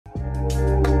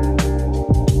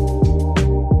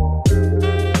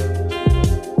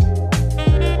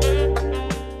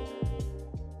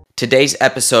Today's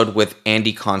episode with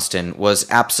Andy Constan was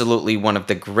absolutely one of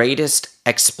the greatest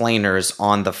explainers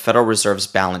on the Federal Reserve's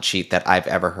balance sheet that I've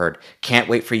ever heard. Can't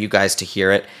wait for you guys to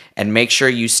hear it, and make sure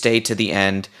you stay to the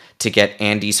end to get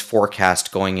Andy's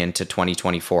forecast going into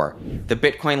 2024. The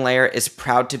Bitcoin Layer is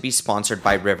proud to be sponsored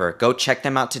by River. Go check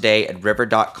them out today at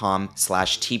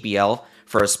river.com/TBL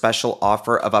for a special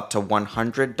offer of up to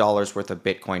 $100 worth of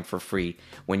Bitcoin for free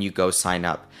when you go sign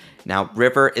up. Now,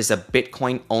 River is a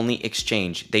Bitcoin-only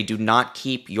exchange. They do not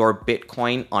keep your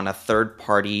Bitcoin on a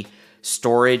third-party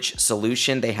storage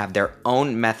solution. They have their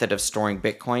own method of storing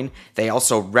Bitcoin. They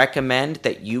also recommend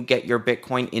that you get your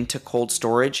Bitcoin into cold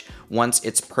storage once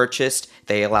it's purchased.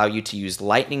 They allow you to use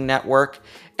Lightning Network,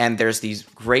 and there's these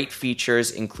great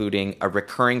features including a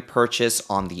recurring purchase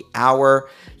on the hour.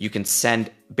 You can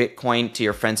send Bitcoin to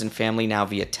your friends and family now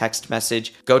via text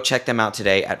message. Go check them out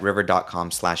today at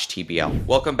river.com/TBL.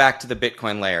 Welcome back to the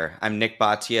Bitcoin Layer. I'm Nick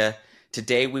Bhatia.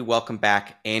 Today we welcome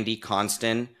back Andy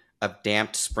Constan of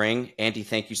Damped Spring. Andy,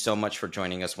 thank you so much for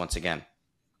joining us once again.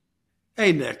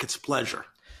 Hey, Nick, it's a pleasure.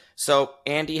 So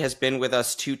Andy has been with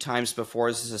us 2 times before.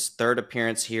 This is his 3rd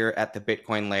appearance here at the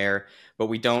Bitcoin Layer, but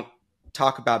we don't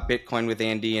talk about Bitcoin with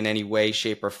Andy in any way,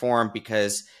 shape, or form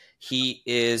because he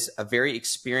is a very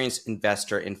experienced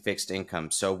investor in fixed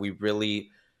income. So we really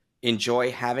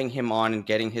enjoy having him on and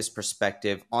getting his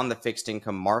perspective on the fixed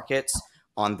income markets,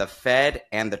 on the Fed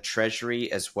and the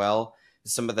Treasury as well.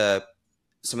 Some of the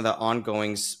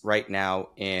ongoings right now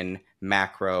in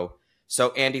macro.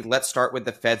 So Andy, let's start with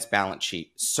the Fed's balance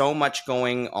sheet. So much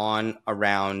going on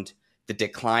around the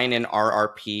decline in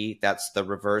RRP. That's the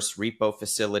reverse repo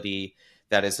facility.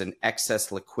 That is an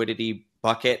excess liquidity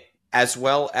bucket, as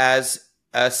well as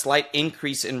a slight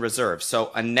increase in reserves. So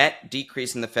a net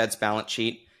decrease in the Fed's balance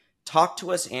sheet. Talk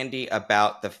to us, Andy,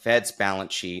 about the Fed's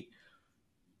balance sheet,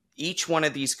 each one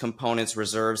of these components,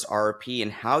 reserves, RRP,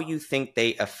 and how you think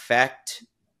they affect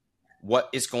what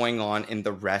is going on in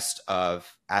the rest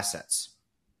of assets.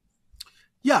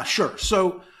 Yeah, sure.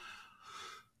 So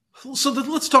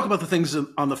let's talk about the things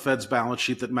on the Fed's balance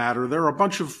sheet that matter. There are a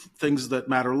bunch of things that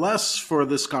matter less for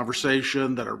this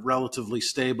conversation that are relatively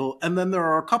stable. And then there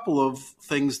are a couple of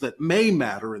things that may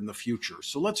matter in the future.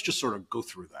 So let's just sort of go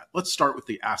through that. Let's start with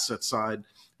the asset side.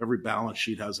 Every balance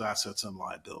sheet has assets and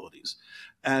liabilities.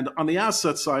 And on the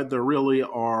asset side, there really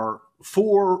are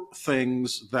 4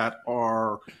 things that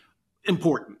are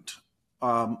important.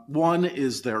 One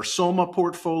is their SOMA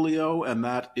portfolio, and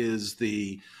that is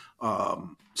the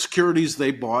securities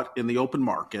they bought in the open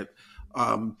market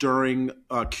during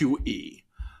QE.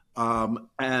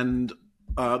 And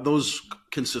those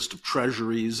consist of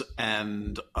treasuries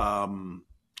and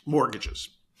mortgages.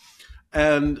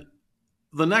 And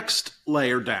the next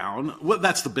layer down, well,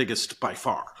 that's the biggest by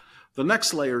far. The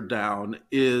next layer down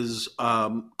is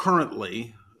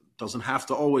currently, doesn't have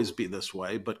to always be this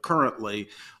way, but currently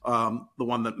the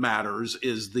one that matters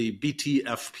is the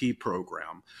BTFP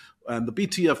program. And the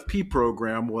BTFP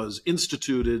program was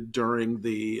instituted during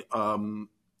the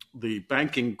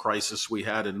banking crisis we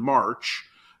had in March,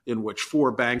 in which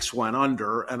 4 banks went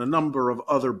under and a number of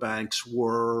other banks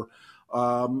were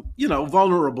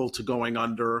vulnerable to going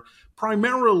under,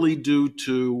 primarily due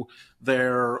to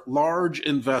their large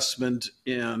investment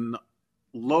in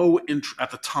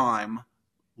at the time,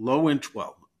 we're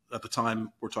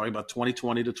talking about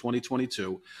 2020 to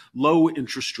 2022, low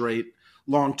interest rate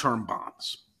long-term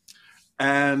bonds.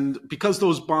 And because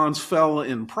those bonds fell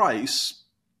in price,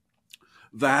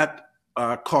 that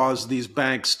caused these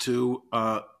banks to,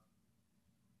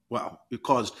 it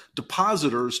caused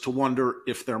depositors to wonder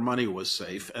if their money was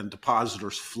safe, and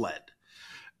depositors fled.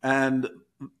 And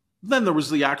then there was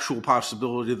the actual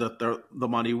possibility that the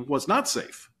money was not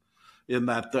safe, in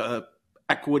that the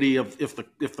equity of if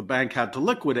the bank had to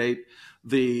liquidate,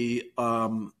 the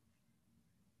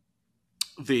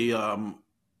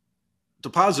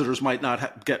depositors might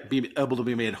not be able to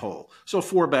be made whole. So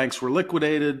 4 banks were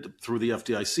liquidated through the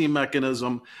FDIC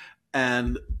mechanism,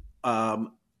 and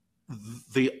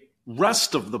the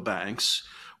rest of the banks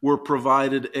were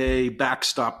provided a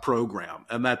backstop program.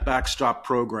 And that backstop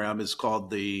program is called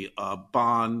the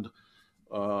Bond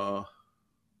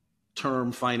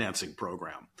Term Financing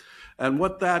Program. And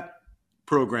what that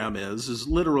program is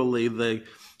literally the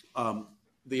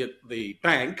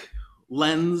bank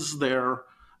lends their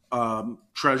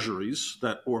treasuries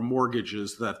or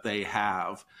mortgages that they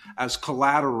have as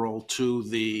collateral to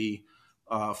the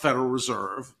Federal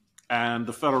Reserve. And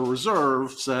the Federal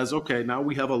Reserve says, okay, now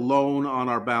we have a loan on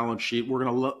our balance sheet. We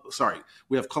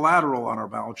have collateral on our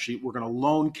balance sheet. We're going to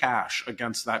loan cash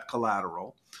against that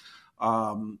collateral.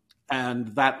 And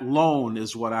that loan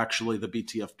is what actually the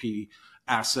BTFP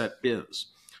asset is.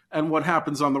 And what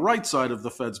happens on the right side of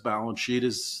the Fed's balance sheet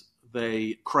is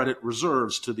they credit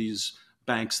reserves to these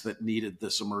banks that needed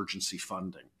this emergency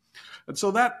funding. And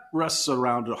so that rests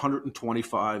around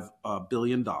 $125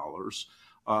 billion,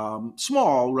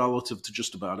 small relative to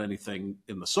just about anything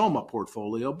in the SOMA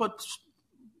portfolio, but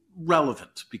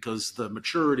relevant because the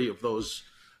maturity of those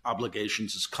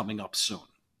obligations is coming up soon.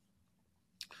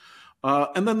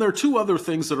 And then there are two other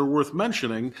things that are worth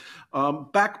mentioning.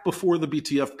 Back before the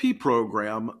BTFP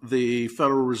program, the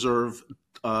Federal Reserve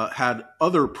had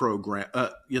other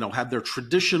had their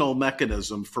traditional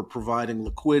mechanism for providing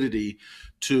liquidity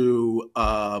to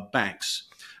banks,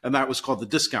 and that was called the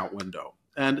discount window.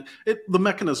 And the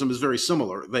mechanism is very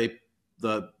similar.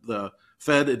 The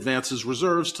Fed advances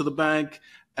reserves to the bank,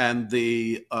 and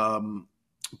the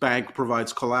bank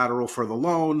provides collateral for the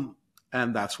loan,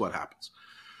 and that's what happens.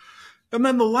 And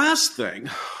then the last thing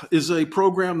is a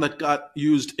program that got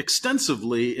used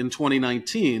extensively in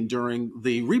 2019 during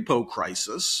the repo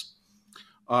crisis.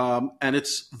 And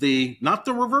it's not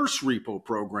the reverse repo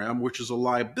program, which is a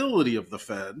liability of the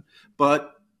Fed,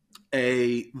 but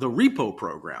the repo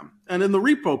program. And in the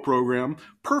repo program,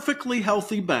 perfectly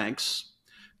healthy banks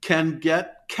can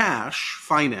get cash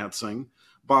financing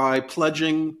by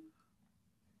pledging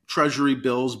treasury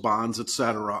bills, bonds, et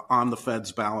cetera, on the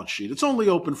Fed's balance sheet. It's only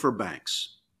open for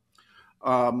banks.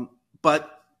 But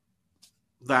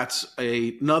that's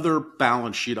another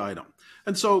balance sheet item.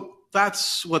 And so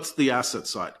that's what's the asset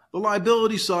side. The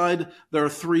liability side, there are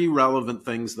three relevant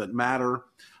things that matter.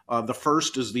 The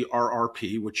first is the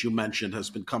RRP, which you mentioned has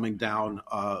been coming down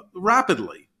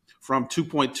rapidly from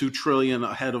 $2.2 trillion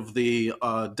ahead of the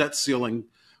debt ceiling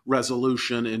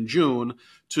resolution in June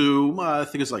to I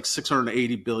think it's like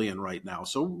 $680 billion right now.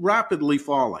 So rapidly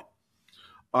falling.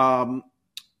 And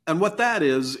what that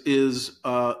is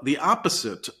the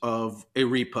opposite of a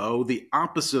repo, the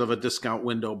opposite of a discount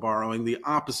window borrowing, the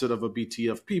opposite of a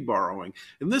BTFP borrowing.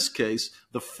 In this case,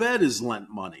 the Fed is lent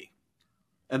money,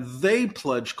 and they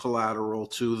pledge collateral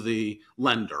to the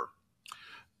lender.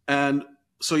 And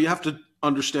so you have to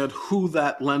understand who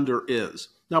that lender is.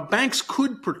 Now, banks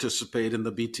could participate in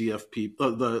the BTFP,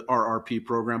 the RRP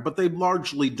program, but they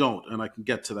largely don't, and I can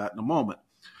get to that in a moment.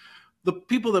 The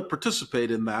people that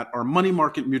participate in that are money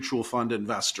market mutual fund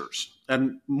investors,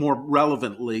 and more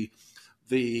relevantly,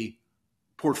 the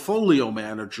portfolio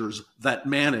managers that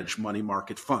manage money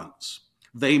market funds.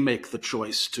 They make the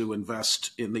choice to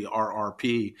invest in the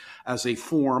RRP as a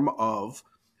form of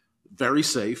very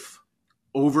safe,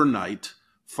 overnight,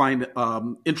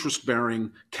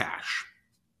 interest-bearing cash.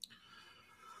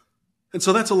 And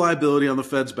so that's a liability on the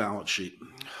Fed's balance sheet.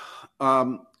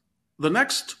 The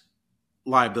next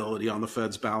liability on the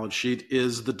Fed's balance sheet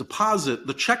is the deposit,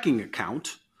 the checking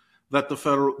account that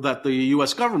the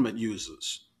U.S. government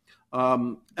uses.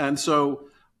 And so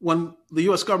when the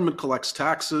U.S. government collects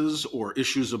taxes or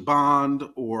issues a bond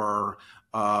or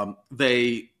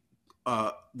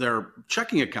their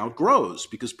checking account grows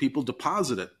because people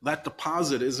deposit it. That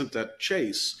deposit isn't at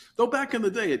Chase, though back in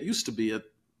the day it used to be at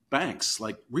banks,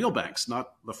 like real banks,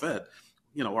 not the Fed.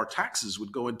 You know, our taxes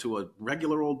would go into a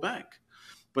regular old bank.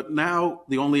 But now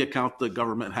the only account the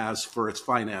government has for its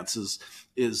finances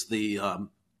is the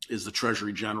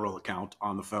Treasury General account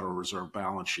on the Federal Reserve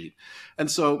balance sheet. And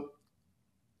so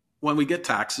when we get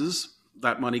taxes,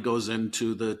 that money goes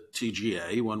into the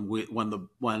TGA.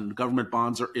 When government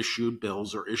bonds are issued,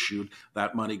 bills are issued,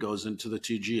 that money goes into the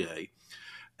TGA.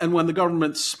 And when the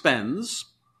government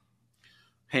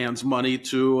hands money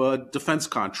to a defense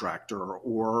contractor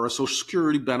or a Social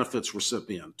Security benefits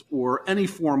recipient or any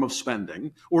form of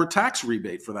spending or tax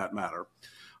rebate for that matter,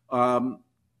 the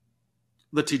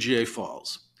TGA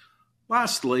falls.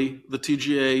 Lastly, the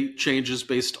TGA changes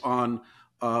based on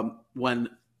when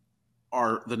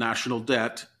the national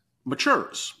debt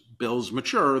matures. Bills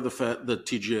mature, the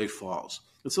TGA falls.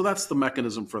 And so that's the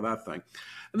mechanism for that thing.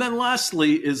 And then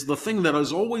lastly is the thing that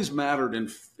has always mattered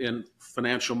in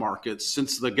financial markets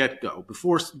since the get-go.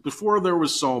 Before there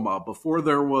was SOMA, before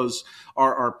there was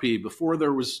RRP, before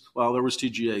there was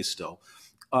TGA still.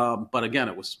 But again,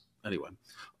 it was, anyway.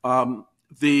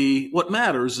 What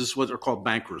matters is what are called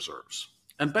bank reserves.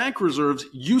 And bank reserves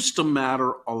used to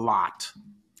matter a lot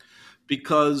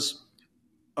because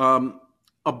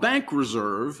a bank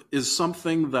reserve is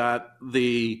something that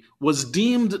was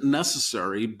deemed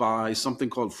necessary by something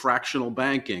called fractional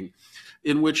banking,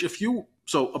 in which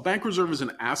a bank reserve is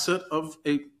an asset of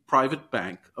a private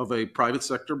bank, of a private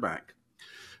sector bank.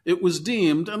 It was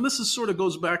deemed, and this sort of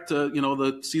goes back to,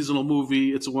 the seasonal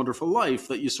movie, It's a Wonderful Life,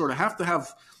 that you sort of have to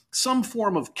have some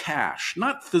form of cash,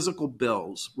 not physical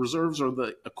bills. Reserves are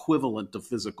the equivalent of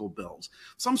physical bills.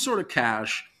 Some sort of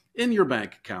cash in your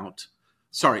bank account,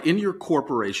 sorry, in your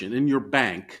corporation, in your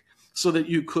bank, so that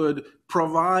you could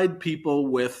provide people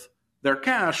with their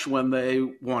cash when they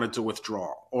wanted to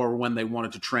withdraw or when they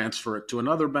wanted to transfer it to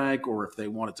another bank or if they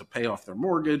wanted to pay off their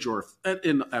mortgage or if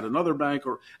at another bank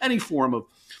or any form of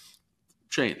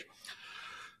change.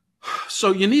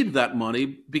 So you needed that money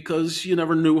because you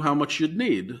never knew how much you'd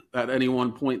need at any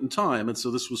one point in time. And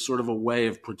so this was sort of a way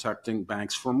of protecting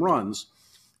banks from runs.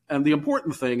 And the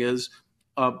important thing is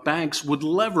banks would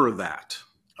lever that.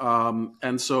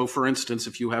 And so, for instance,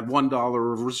 if you had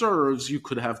 $1 of reserves, you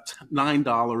could have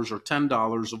 $9 or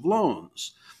 $10 of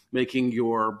loans, making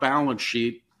your balance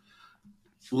sheet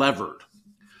levered.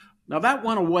 Now, that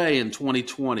went away in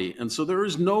 2020, and so there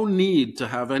is no need to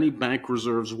have any bank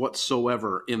reserves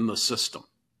whatsoever in the system.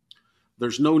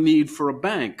 There's no need for a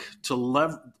bank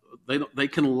to they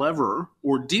can lever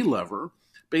or delever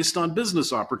based on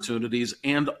business opportunities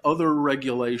and other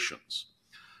regulations.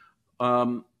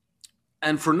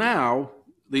 And for now,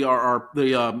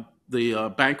 the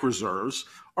bank reserves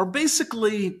are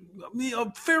basically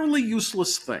a fairly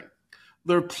useless thing.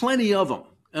 There are plenty of them,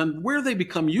 and where they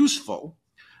become useful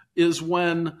is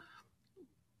when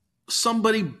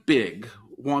somebody big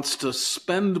wants to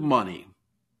spend money,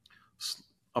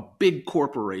 a big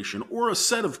corporation or a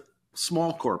set of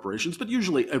small corporations, but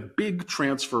usually a big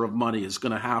transfer of money is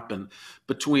going to happen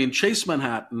between Chase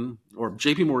Manhattan or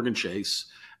JP Morgan Chase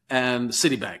and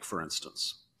Citibank, for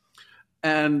instance.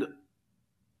 And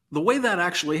the way that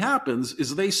actually happens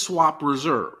is they swap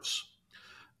reserves.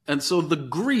 And so the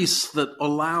grease that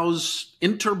allows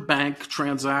interbank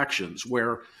transactions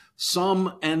where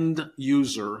some end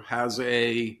user has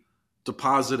a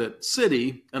deposit at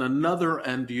Citi and another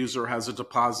end user has a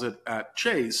deposit at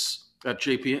Chase, at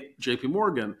JP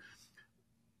Morgan,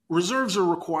 reserves are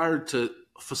required to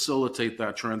facilitate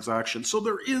that transaction. So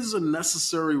there is a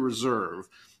necessary reserve.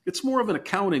 It's more of an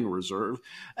accounting reserve.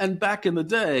 And back in the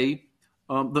day,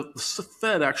 the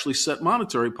Fed actually set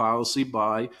monetary policy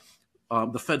by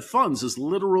the Fed funds is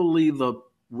literally the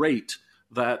rate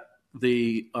that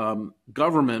the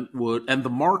government would and the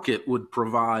market would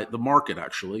provide. The market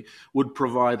actually would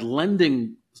provide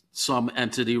lending some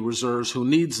entity reserves who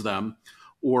needs them,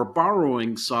 or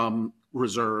borrowing some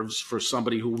reserves for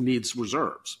somebody who needs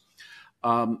reserves,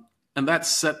 and that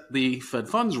set the Fed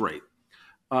funds rate.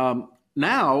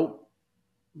 Now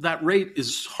that rate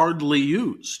is hardly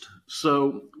used.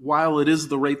 So while it is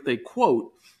the rate they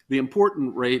quote, the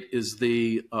important rate is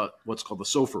the what's called the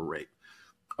SOFR rate.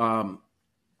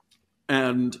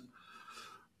 And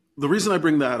the reason I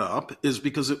bring that up is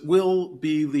because it will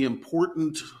be the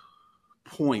important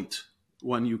point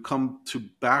when you come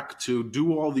back to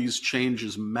do all these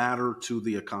changes matter to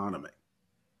the economy.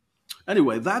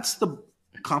 Anyway, that's the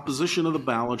composition of the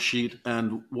balance sheet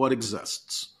and what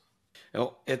exists.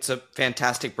 Well, it's a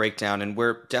fantastic breakdown, and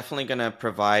we're definitely going to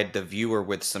provide the viewer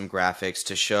with some graphics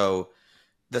to show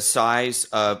the size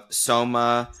of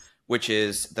SOMA, which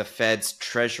is the Fed's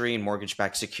Treasury and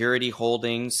mortgage-backed security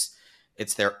holdings.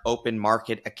 It's their open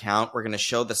market account. We're going to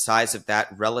show the size of that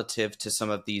relative to some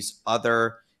of these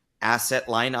other asset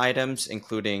line items,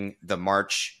 including the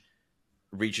March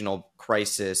Regional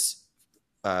Crisis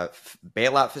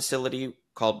Bailout Facility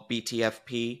called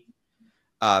BTFP,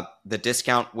 the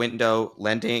discount window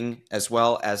lending, as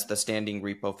well as the standing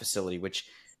repo facility, which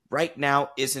right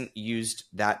now isn't used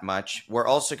that much. We're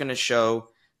also going to show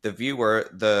the viewer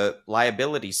the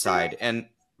liability side and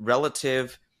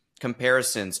relative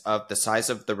comparisons of the size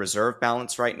of the reserve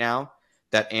balance right now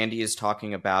that Andy is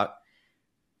talking about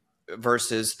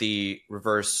versus the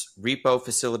reverse repo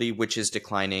facility, which is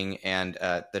declining, and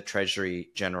the Treasury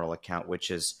general account,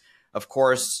 which is, of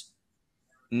course,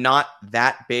 not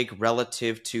that big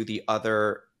relative to the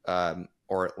other,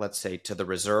 or let's say to the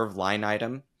reserve line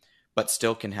item, but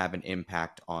still can have an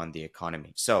impact on the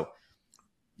economy. So,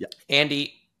 yeah,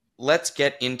 Andy, let's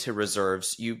get into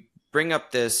reserves. You bring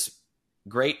up this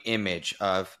great image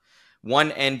of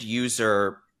one end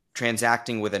user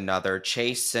transacting with another,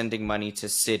 Chase sending money to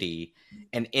Citi,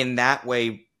 and in that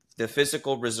way, the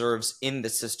physical reserves in the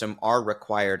system are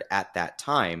required at that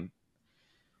time.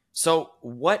 So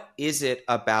what is it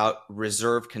about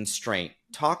reserve constraint?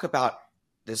 Talk about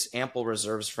this ample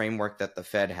reserves framework that the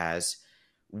Fed has.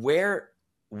 Where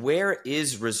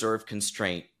is reserve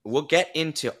constraint? We'll get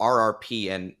into RRP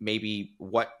and maybe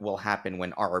what will happen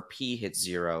when RRP hits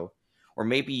zero, or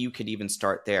maybe you could even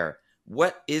start there.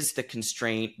 What is the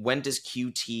constraint? When does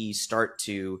QT start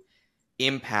to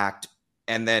impact?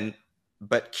 And then,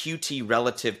 but QT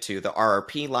relative to the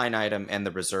RRP line item and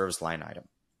the reserves line item?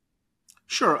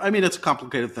 Sure. I mean, it's a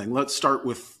complicated thing. Let's start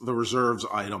with the reserves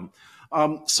item.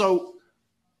 So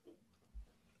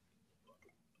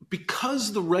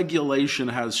because the regulation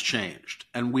has changed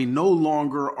and we no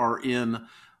longer are in,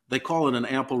 they call it an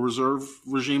ample reserve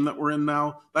regime that we're in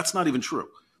now. That's not even true.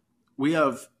 We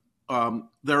have,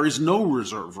 there is no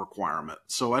reserve requirement.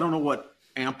 So I don't know what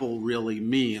ample really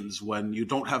means when you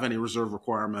don't have any reserve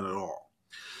requirement at all.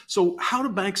 So how do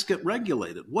banks get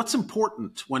regulated? What's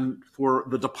important for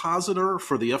the depositor,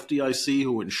 for the FDIC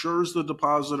who insures the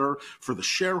depositor, for the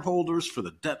shareholders, for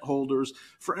the debt holders,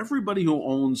 for everybody who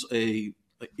owns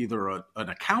either an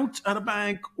account at a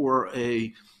bank or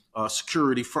a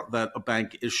security that a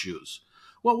bank issues?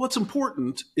 Well, what's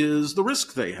important is the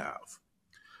risk they have.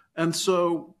 And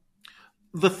so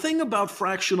the thing about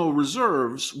fractional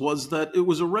reserves was that it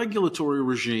was a regulatory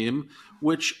regime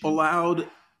which allowed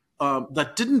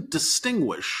that didn't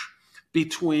distinguish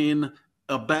between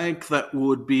a bank that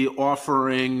would be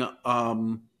offering,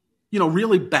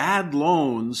 really bad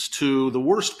loans to the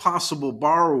worst possible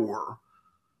borrower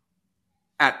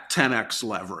at 10x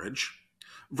leverage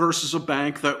versus a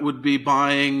bank that would be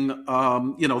buying,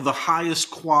 the highest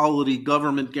quality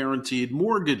government guaranteed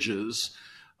mortgages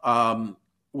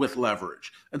with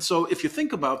leverage. And so if you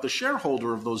think about the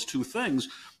shareholder of those two things,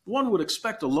 one would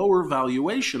expect a lower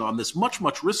valuation on this much,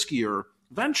 much riskier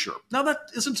venture. Now, that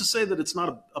isn't to say that it's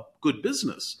not a good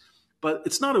business, but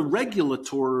it's not a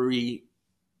regulatory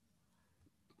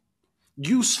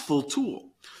useful tool.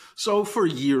 So for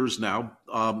years now,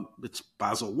 it's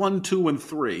Basel 1, 2, and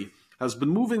 3 has been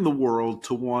moving the world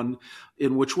to one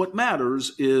in which what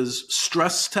matters is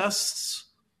stress tests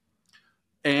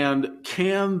and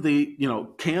can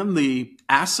the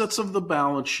assets of the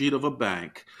balance sheet of a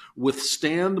bank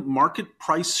withstand market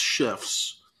price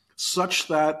shifts such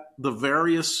that the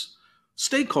various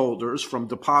stakeholders, from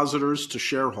depositors to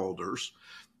shareholders,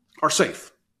 are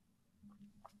safe.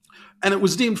 And it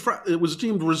was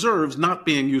deemed reserves not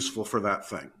being useful for that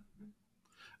thing.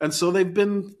 And so they've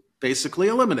been basically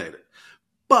eliminated.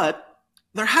 But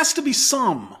there has to be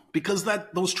some, because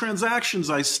those transactions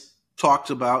I talked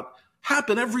about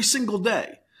happen every single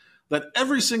day. That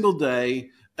every single day,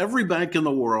 every bank in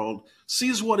the world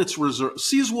sees what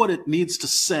it needs to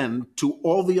send to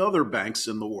all the other banks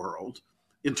in the world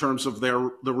in terms of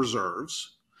the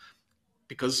reserves,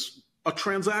 because a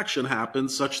transaction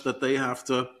happens such that they have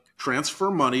to transfer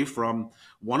money from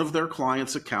one of their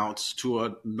clients' accounts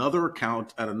to another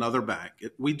account at another bank.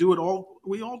 We all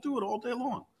do it all day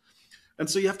long. And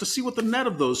so you have to see what the net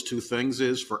of those two things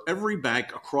is for every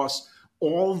bank across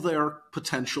all their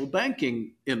potential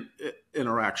banking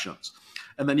interactions.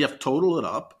 And then you have to total it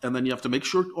up, and then you have to make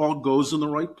sure it all goes in the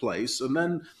right place. And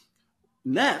then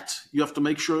net, you have to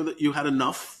make sure that you had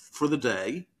enough for the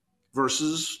day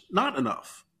versus not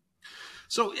enough.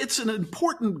 So it's an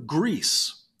important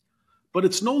grease, but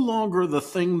it's no longer the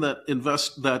thing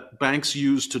that banks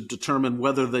use to determine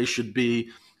whether they should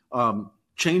be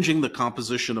changing the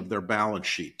composition of their balance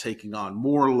sheet, taking on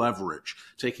more leverage,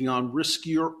 taking on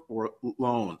riskier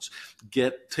loans,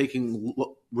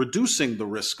 reducing the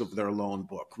risk of their loan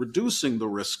book, reducing the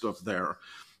risk of their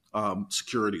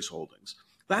securities holdings.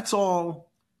 That's all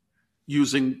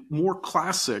using more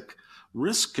classic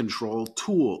risk control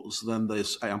tools than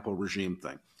this ample regime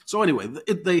thing. So anyway,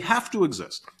 they have to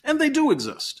exist, and they do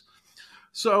exist.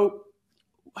 So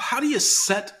how do you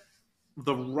set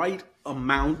the right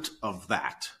amount of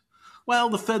that? Well,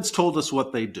 the Fed's told us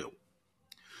what they do.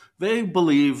 They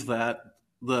believe that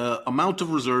the amount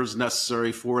of reserves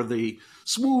necessary for the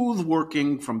smooth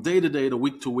working from day to day to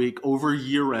week, over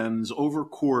year ends, over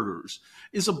quarters,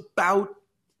 is about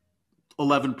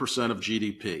 11% of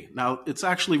GDP. Now, it's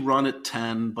actually run at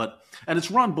 10, and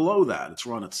it's run below that. It's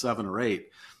run at 7 or 8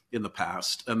 in the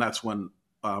past, and that's when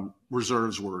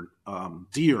reserves were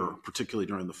dear, particularly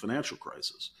during the financial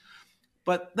crisis.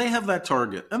 But they have that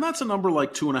target, and that's a number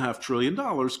like $2.5 trillion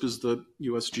because the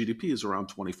U.S. GDP is around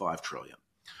 $25 trillion.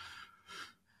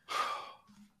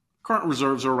 Current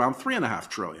reserves are around $3.5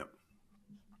 trillion.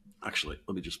 Actually,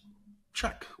 let me just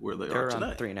check where they're are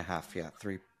today. 3.5, yeah,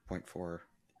 3.4.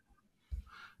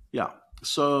 Yeah,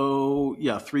 so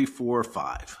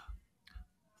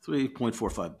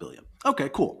 3.45 billion. Okay,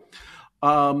 cool.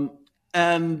 And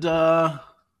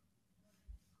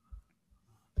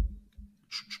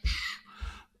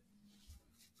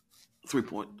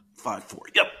 3.54.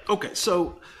 Yep. Okay.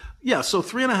 So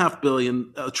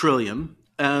 3.5 trillion,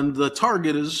 and the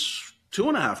target is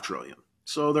 2.5 trillion.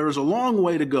 So there's a long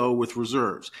way to go with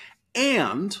reserves,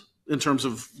 and in terms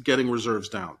of getting reserves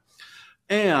down.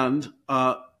 And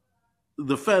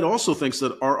the Fed also thinks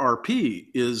that RRP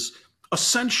is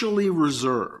essentially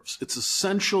reserves. It's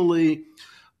essentially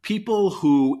people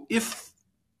who, if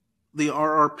the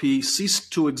RRP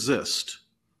ceased to exist,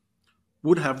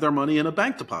 would have their money in a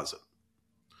bank deposit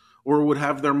or would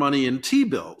have their money in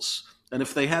T-bills. And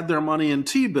if they had their money in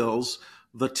T-bills,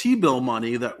 the T-bill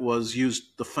money that was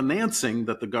used, the financing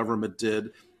that the government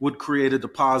did, would create a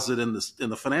deposit in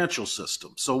the financial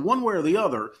system. So one way or the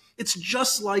other, it's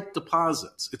just like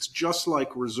deposits. It's just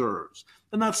like reserves.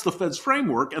 And that's the Fed's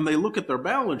framework. And they look at their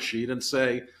balance sheet and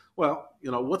say, well,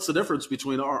 what's the difference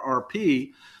between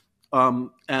RRP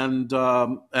and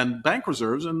bank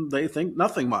reserves? And they think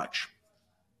nothing much.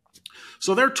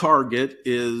 So their target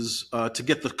is to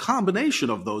get the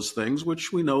combination of those things,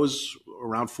 which we know is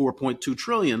around 4.2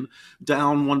 trillion,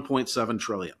 down 1.7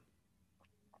 trillion.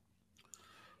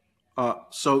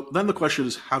 So then the question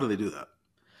is, how do they do that?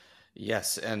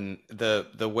 Yes, and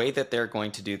the way that they're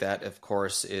going to do that, of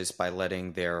course, is by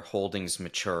letting their holdings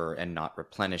mature and not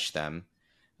replenish them.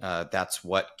 That's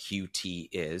what QT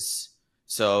is.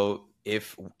 So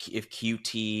if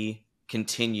QT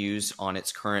continues on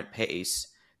its current pace,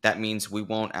 that means we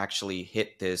won't actually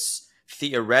hit this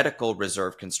theoretical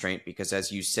reserve constraint because,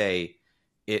 as you say,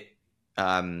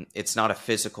 it's not a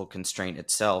physical constraint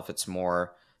itself. It's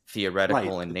more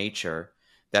theoretical in nature,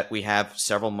 that we have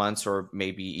several months or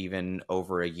maybe even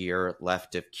over a year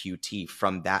left of QT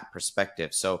from that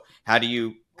perspective. So how do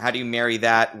you marry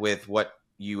that with what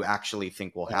you actually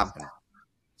think will happen?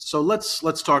 So let's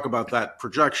talk about that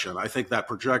projection. I think that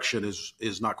projection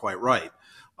is not quite right.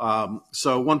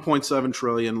 So 1.7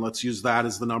 trillion, let's use that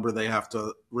as the number they have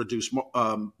to reduce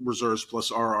reserves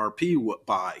plus RRP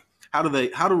by. How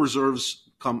do reserves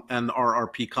come and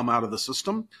RRP come out of the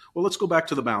system? Well, let's go back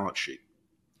to the balance sheet.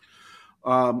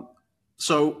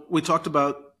 So we talked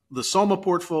about the SOMA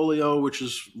portfolio, which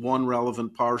is one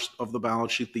relevant part of the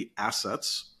balance sheet, the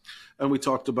assets. And we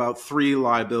talked about three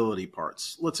liability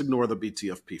parts. Let's ignore the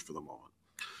BTFP for the moment.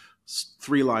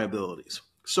 Three liabilities.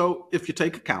 So if you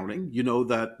take accounting, you know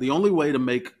that the only way to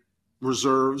make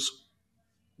reserves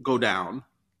go down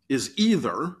is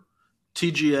either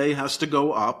TGA has to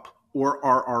go up or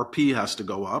RRP has to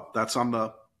go up. That's on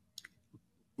the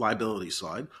liability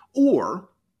side. Or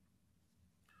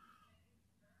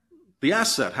the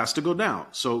asset has to go down.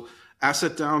 So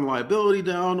asset down, liability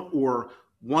down, or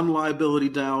one liability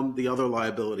down, the other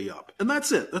liability up. And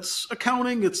that's it. That's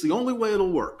accounting. It's the only way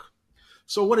it'll work.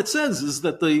 So what it says is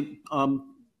that the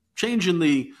change in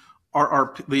the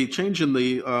RRP, the change in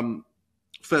the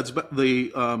Fed's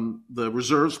the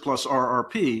reserves plus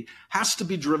RRP has to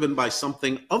be driven by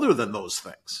something other than those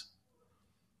things.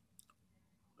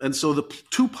 And so the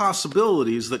two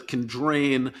possibilities that can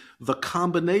drain the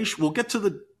combination, we'll get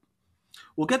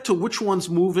to which one's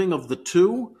moving of the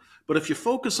two. But if you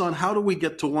focus on how do we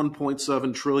get to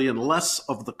 1.7 trillion less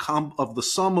of the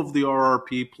sum of the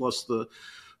RRP plus the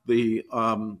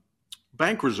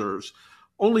bank reserves,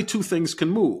 only two things can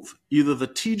move. Either the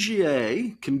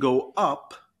TGA can go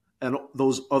up and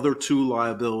those other two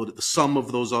liabilities, the sum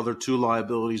of those other two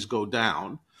liabilities go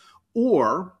down,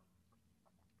 or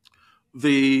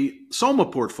the SOMA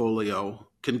portfolio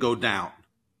can go down.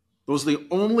 Those are the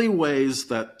only ways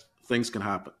that things can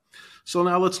happen. So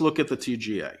now let's look at the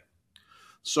TGA.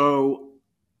 So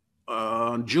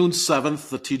on June 7th,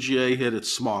 the TGA hit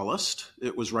its smallest.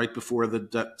 It was right before the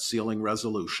debt ceiling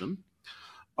resolution,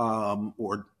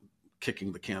 or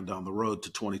kicking the can down the road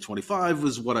to 2025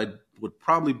 is what I would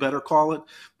probably better call it,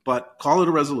 but call it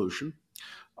a resolution.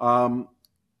 And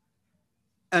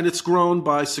it's grown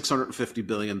by $650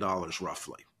 billion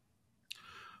roughly.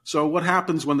 So what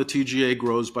happens when the TGA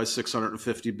grows by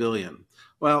 $650 billion?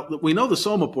 Well, we know the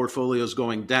SOMA portfolio is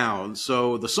going down,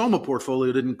 so the SOMA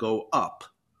portfolio didn't go up.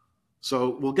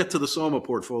 So we'll get to the SOMA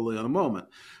portfolio in a moment.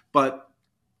 But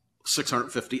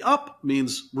 650 up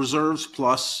means reserves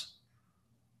plus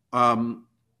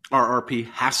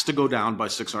RRP has to go down by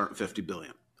 650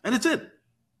 billion. And it did.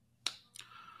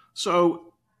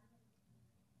 So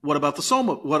what about the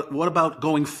SOMA? What about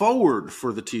going forward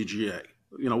for the TGA?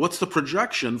 What's the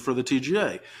projection for the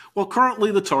TGA? Well,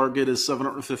 currently the target is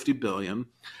 750 billion,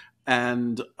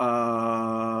 and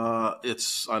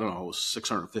it's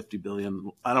 650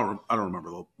 billion. I don't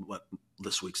remember what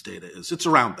this week's data is. It's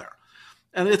around there,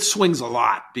 and it swings a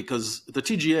lot because the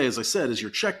TGA, as I said, is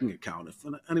your checking account. If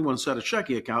anyone's had a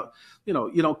checking account, you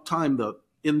don't time the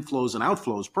inflows and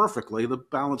outflows perfectly. The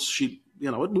balance sheet,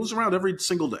 it moves around every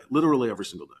single day, literally every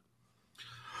single day.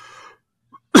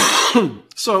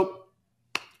 So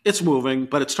it's moving,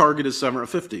 but its target is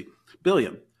 750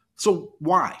 billion. So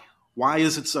why? Why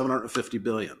is it 750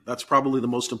 billion? That's probably the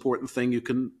most important thing you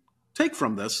can take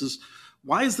from this is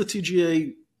why is the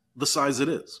TGA the size it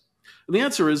is? And the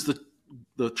answer is that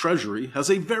the Treasury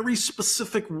has a very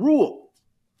specific rule.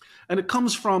 And it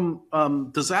comes from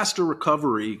disaster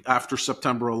recovery after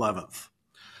September 11th.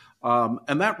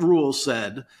 And that rule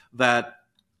said that,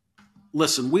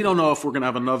 listen, we don't know if we're going to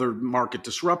have another market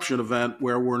disruption event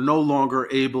where we're no longer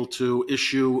able to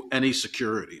issue any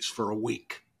securities for a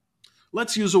week.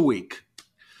 Let's use a week.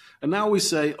 And now we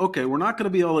say, okay, we're not going to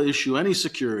be able to issue any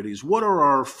securities. What are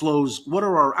our flows? What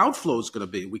are our outflows going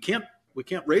to be? We can't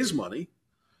raise money.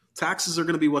 Taxes are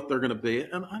going to be what they're going to be.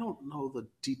 And I don't know the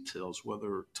details,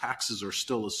 whether taxes are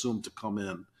still assumed to come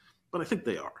in, but I think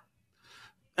they are.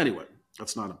 Anyway,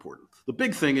 that's not important. The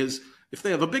big thing is, if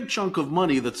they have a big chunk of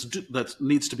money that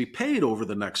needs to be paid over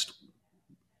the next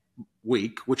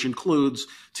week, which includes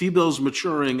T-bills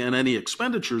maturing and any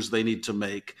expenditures they need to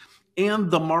make,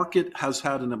 and the market has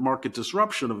had a market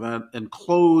disruption event and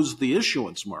closed the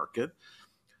issuance market,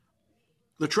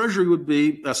 the Treasury would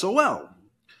be SOL.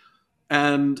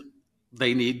 And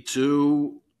they need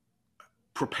to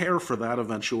prepare for that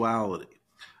eventuality.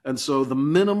 And so the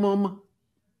minimum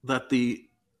that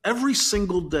every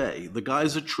single day, the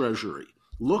guys at Treasury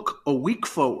look a week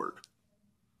forward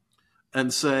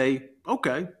and say,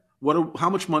 okay, how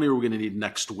much money are we going to need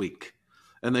next week?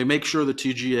 And they make sure the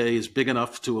TGA is big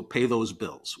enough to pay those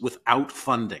bills without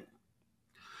funding.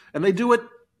 And they do it,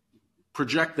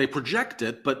 they project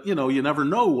it, but you never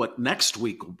know what next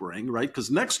week will bring, right? Because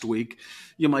next week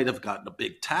you might have gotten a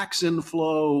big tax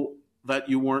inflow that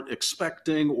you weren't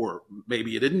expecting, or maybe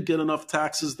you didn't get enough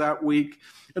taxes that week.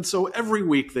 And so every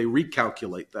week they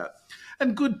recalculate that.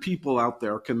 And good people out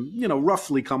there can,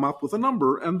 roughly come up with a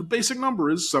number, and the basic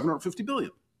number is $750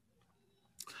 billion.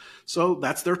 So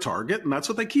that's their target, and that's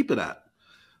what they keep it at.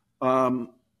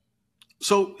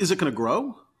 So is it going to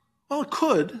grow? Well, it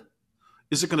could.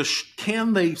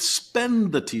 Can they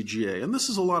spend the TGA? And this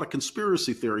is a lot of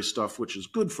conspiracy theory stuff, which is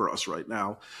good for us right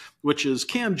now, which is,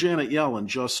 can Janet Yellen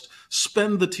just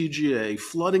spend the TGA,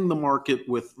 flooding the market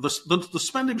with the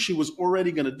spending she was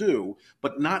already going to do,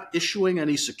 but not issuing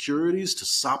any securities to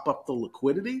sop up the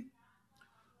liquidity?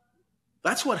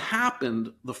 That's what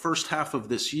happened the first half of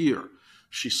this year.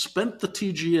 She spent the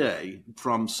TGA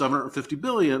from $750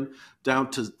 billion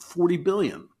down to $40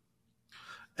 billion.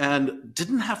 And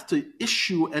didn't have to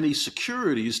issue any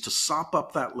securities to sop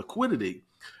up that liquidity.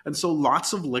 And so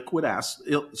lots of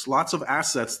lots of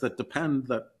assets that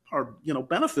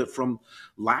benefit from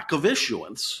lack of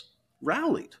issuance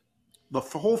rallied the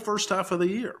whole first half of the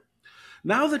year.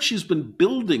 Now that she's been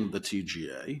building the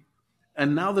TGA,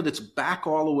 and now that it's back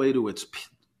all the way to its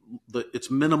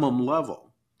minimum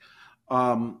level,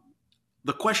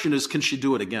 the question is, can she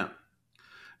do it again?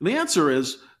 And the answer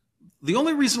is, the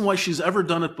only reason why she's ever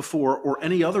done it before, or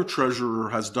any other treasurer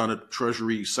has done it,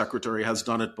 Treasury Secretary has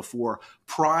done it before,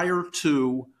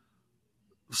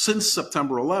 since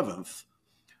September 11th,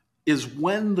 is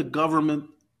when the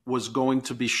government was going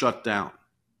to be shut down.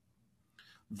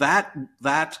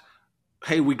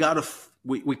 Hey, we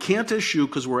can't issue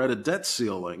because we're at a debt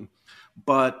ceiling,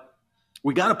 but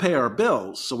we got to pay our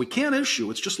bills, so we can't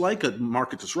issue. It's just like a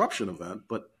market disruption event,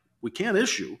 but we can't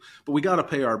issue, but we got to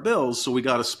pay our bills, so we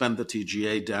got to spend the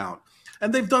TGA down.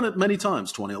 And they've done it many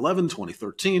times, 2011,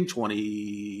 2013,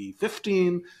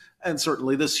 2015, and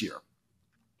certainly this year.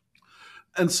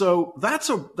 And so that's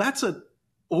a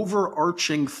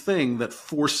overarching thing that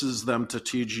forces them to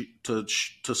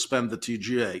spend the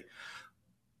TGA.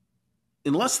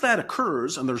 Unless that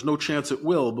occurs, and there's no chance it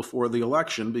will before the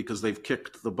election, because they've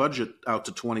kicked the budget out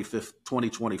to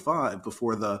 2025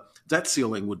 before the debt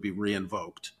ceiling would be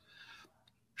reinvoked,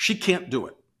 she can't do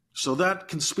it. So that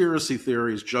conspiracy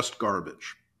theory is just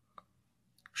garbage.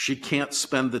 She can't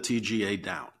spend the TGA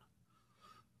down.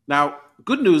 Now,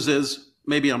 good news is,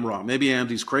 maybe I'm wrong. Maybe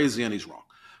Andy's crazy and he's wrong.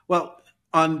 Well,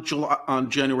 on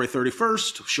January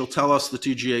 31st, she'll tell us the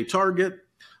TGA target.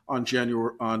 On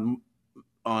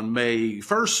May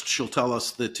 1st, she'll tell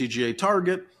us the TGA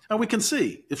target, and we can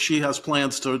see if she has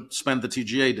plans to spend the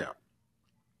TGA down.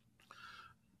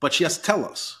 But she has to tell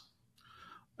us.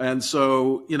 And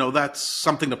so, that's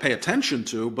something to pay attention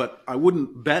to, but I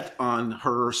wouldn't bet on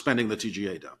her spending the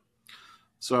TGA down.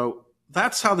 So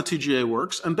that's how the TGA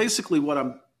works. And basically what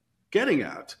I'm getting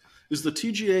at is the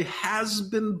TGA has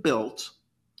been built,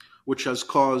 which has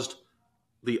caused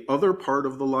the other part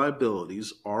of the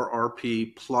liabilities,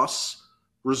 RRP plus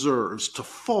reserves, to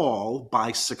fall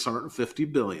by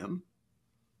 $650 billion.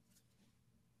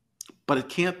 But it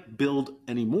can't build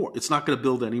anymore. It's not going to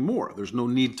build anymore. There's no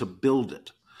need to build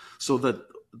it. So the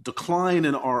decline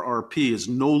in RRP is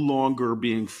no longer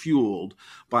being fueled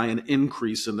by an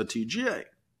increase in the TGA.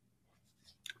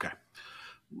 Okay.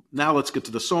 Now let's get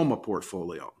to the SOMA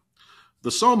portfolio.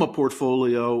 The SOMA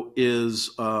portfolio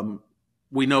is,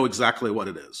 we know exactly what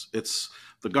it is. It's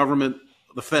the government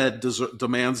the Fed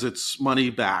demands its money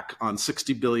back on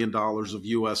 $60 billion of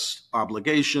U.S.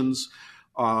 obligations,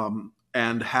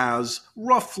 and has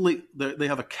roughly, they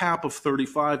have a cap of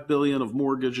 35 billion of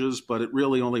mortgages, but it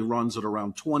really only runs at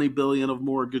around 20 billion of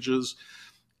mortgages.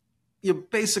 You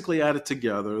basically add it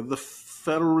together. The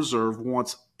Federal Reserve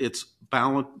wants its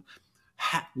balance,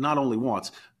 not only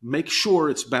wants, make sure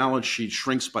its balance sheet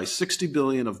shrinks by 60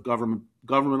 billion of government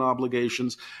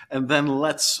obligations, and then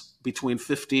lets between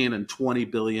 15 and 20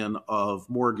 billion of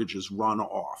mortgages run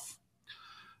off.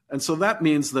 And so that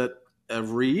means that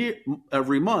every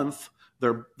month,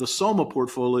 the SOMA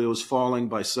portfolio is falling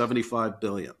by 75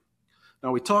 billion.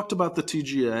 Now, we talked about the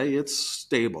TGA. It's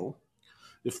stable.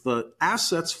 If the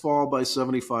assets fall by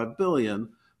 75 billion,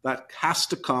 that has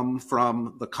to come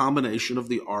from the combination of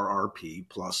the RRP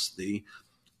plus the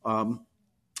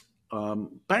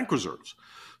bank reserves.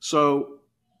 So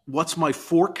what's my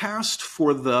forecast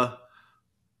for the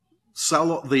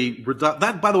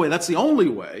that, by the way, that's the only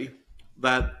way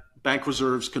that bank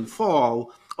reserves can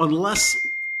fall unless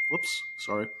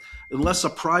a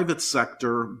private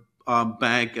sector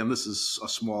bank, and this is a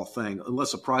small thing,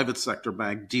 unless a private sector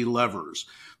bank delevers.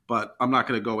 But I'm not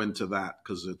going to go into that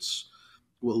because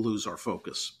we'll lose our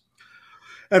focus.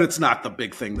 And it's not the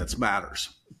big thing that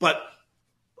matters. But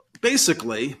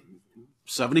basically,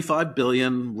 75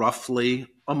 billion roughly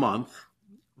a month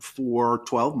for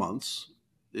 12 months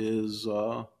is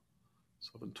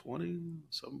 720,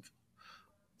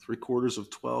 3/4 of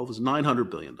 12 is $900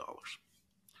 billion.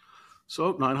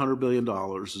 So $900 billion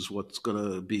is what's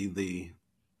going to be the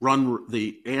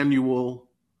annual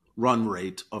run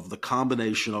rate of the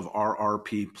combination of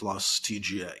RRP plus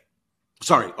TGA.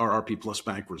 Sorry, RRP plus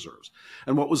bank reserves.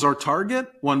 And what was our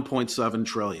target? 1.7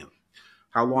 trillion.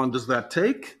 How long does that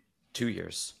take? 2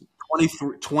 years.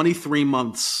 23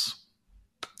 months.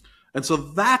 And so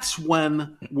that's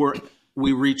when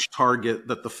we reach target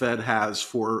that the Fed has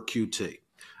for QT.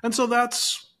 And so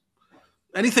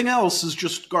anything else is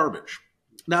just garbage.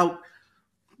 Now,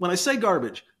 when I say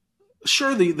garbage,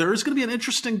 sure, there is going to be an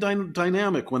interesting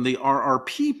dynamic when the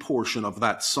RRP portion of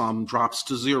that sum drops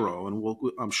to zero,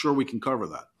 and I'm sure we can cover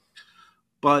that.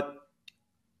 But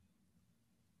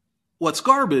what's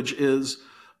garbage is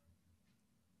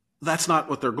that's not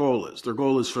what their goal is. Their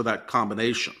goal is for that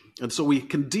combination. And so we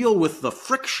can deal with the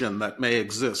friction that may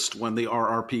exist when the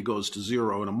RRP goes to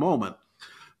zero in a moment.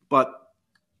 But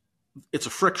it's a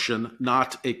friction,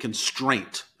 not a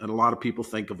constraint. And a lot of people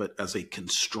think of it as a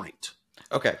constraint.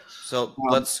 Okay, so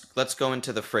let's go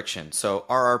into the friction. So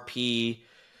RRP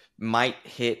might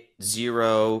hit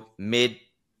zero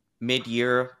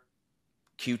mid-year,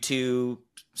 Q2,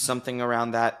 something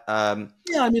around that.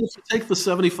 Yeah, I mean, if you take the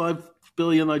 75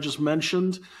 billion I just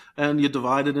mentioned and you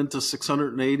divide it into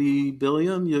 680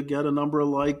 billion, you get a number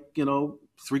like,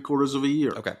 3/4 of a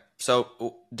year. Okay,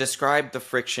 so describe the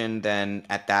friction then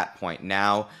at that point.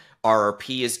 Now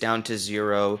RRP is down to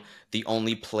zero. The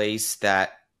only place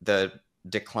that the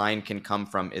decline can come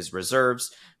from is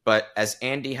reserves. But as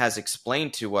Andy has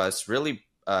explained to us, really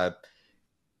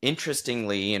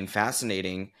interestingly and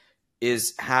fascinating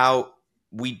is how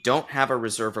we don't have a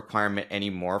reserve requirement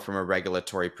anymore from a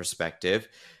regulatory perspective.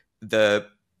 The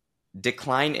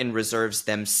decline in reserves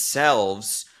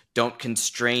themselves don't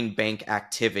constrain bank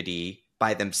activity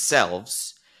by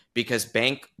themselves because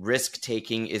bank risk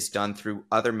taking is done through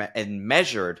and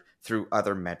measured through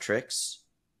other metrics.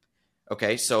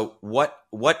 Okay, so what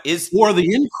is or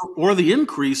the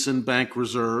increase in bank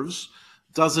reserves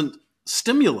doesn't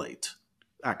stimulate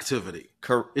activity.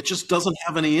 It just doesn't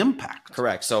have any impact.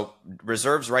 Correct. So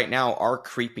reserves right now are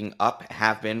creeping up,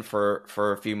 have been for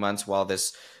a few months while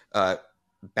this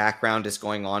background is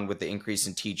going on with the increase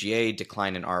in TGA,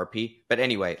 decline in RRP. But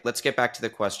anyway, let's get back to the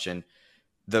question.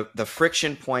 The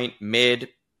friction point mid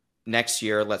next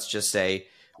year, let's just say,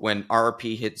 when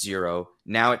RRP hits zero,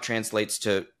 now it translates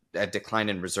to a decline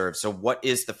in reserves. So what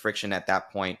is the friction at that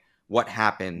point? What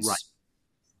happens?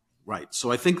 Right.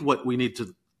 So I think what we need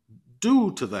to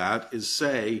do to that is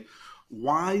say,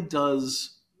 why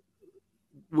does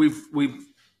we've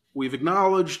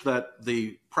acknowledged that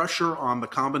the pressure on the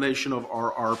combination of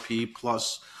RRP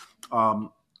plus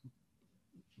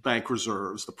bank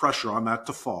reserves, the pressure on that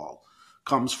to fall,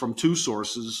 comes from two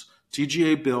sources: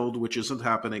 TGA build, which isn't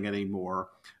happening anymore,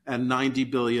 and 90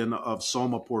 billion of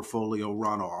SOMA portfolio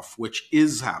runoff, which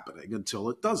is happening until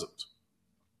it doesn't.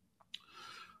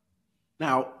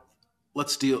 Now,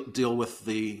 let's deal with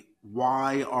the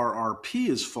why RRP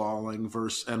is falling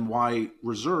and why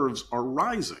reserves are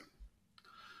rising,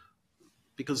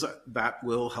 because that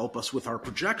will help us with our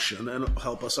projection and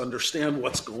help us understand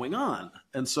what's going on.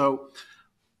 And so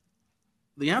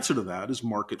the answer to that is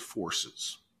market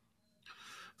forces.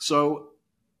 So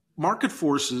market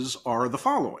forces are the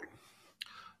following.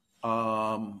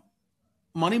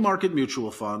 Money market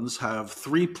mutual funds have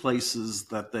three places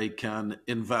that they can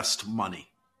invest money.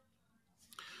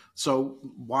 So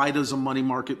why does a money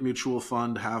market mutual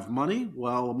fund have money?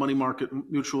 Well, a money market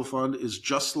mutual fund is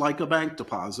just like a bank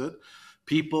deposit.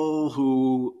 People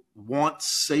who want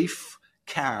safe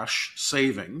cash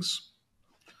savings,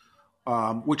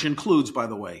 which includes, by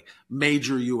the way,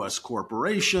 major U.S.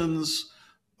 corporations,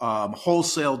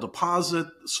 wholesale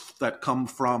deposits that come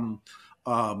from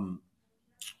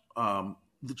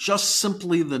just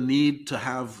simply the need to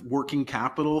have working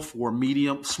capital for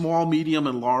small, medium,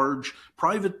 and large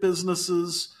private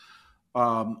businesses.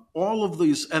 All of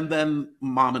these, and then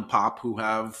mom and pop who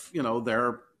have,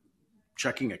 their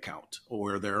checking account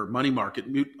or their money market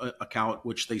account,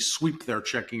 which they sweep their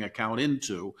checking account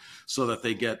into so that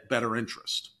they get better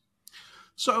interest.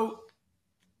 So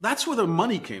that's where the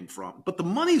money came from. But the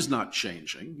money's not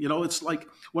changing. It's like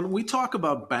when we talk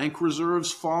about bank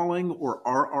reserves falling or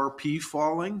RRP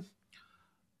falling,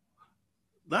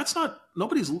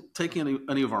 nobody's taking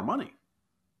any of our money.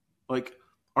 Like,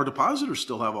 our depositors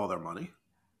still have all their money.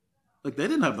 Like, they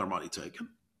didn't have their money taken.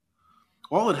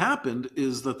 All that happened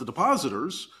is that the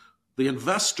depositors, the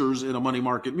investors in a money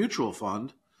market mutual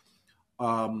fund,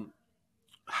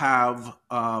 have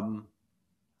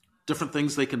different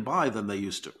things they can buy than they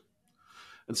used to.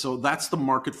 And so that's the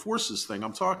market forces thing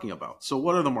I'm talking about. So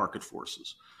what are the market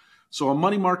forces? So a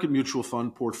money market mutual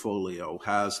fund portfolio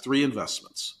has three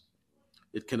investments.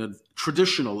 It can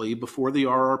traditionally, before the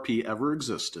RRP ever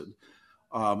existed,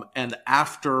 and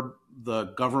after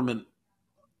the government,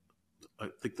 I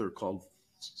think they're called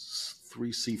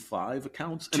 3C5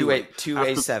 accounts. Anyway,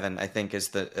 2A7, I think, is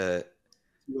the...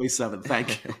 2A7,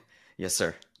 thank you. Yes,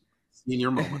 sir.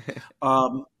 Senior moment.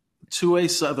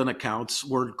 2A7 accounts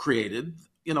were created.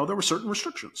 There were certain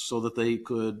restrictions so that they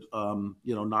could,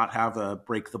 not have a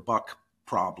break the buck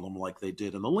problem like they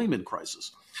did in the Lehman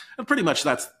crisis. And pretty much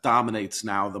that dominates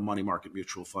now the money market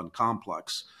mutual fund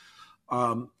complex.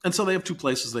 And so they have two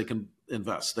places they can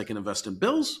invest. They can invest in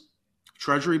bills,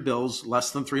 treasury bills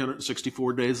less than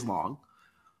 364 days long,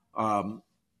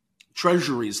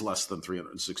 treasuries less than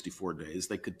 364 days.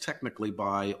 They could technically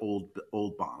buy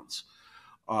old bonds.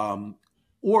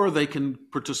 Or they can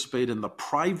participate in the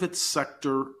private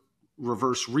sector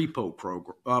reverse repo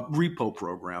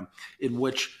program, in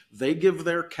which they give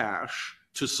their cash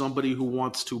to somebody who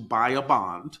wants to buy a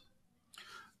bond,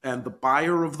 and the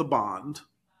buyer of the bond,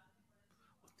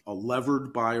 a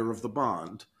levered buyer of the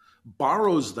bond,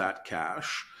 borrows that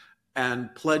cash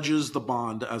and pledges the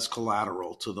bond as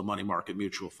collateral to the money market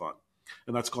mutual fund.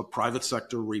 And that's called private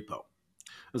sector repo.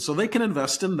 And so they can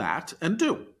invest in that and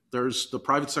do. The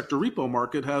private sector repo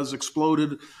market has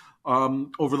exploded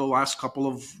over the last couple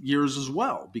of years as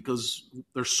well, because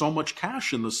there's so much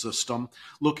cash in the system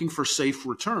looking for safe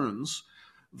returns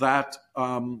that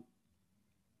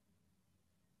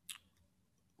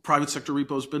private sector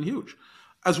repo has been huge.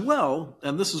 As well,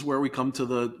 and this is where we come to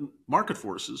the market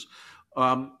forces,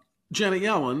 Janet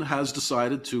Yellen has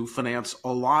decided to finance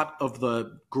a lot of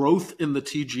the growth in the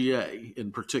TGA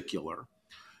in particular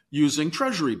using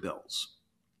treasury bills.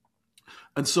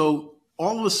 And so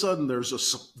all of a sudden, there's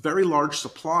a very large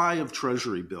supply of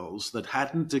treasury bills that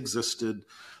hadn't existed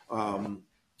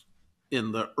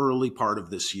in the early part of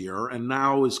this year, and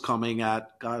now is coming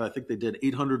at, I think they did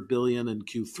 $800 billion in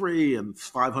Q3 and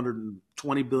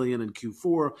 $520 billion in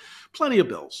Q4, plenty of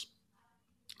bills.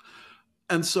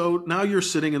 And so now you're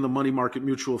sitting in the money market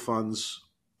mutual funds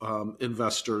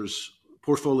investors,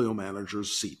 portfolio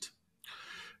managers seat.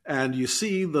 And you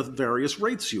see the various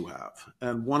rates you have.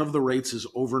 And one of the rates is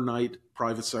overnight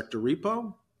private sector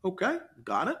repo. Okay,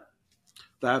 got it.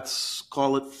 That's,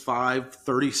 call it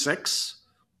 536.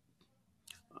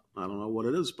 I don't know what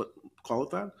it is, but call it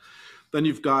that. Then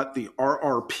you've got the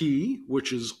RRP,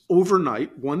 which is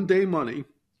overnight, one-day money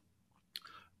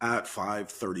at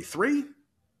 533.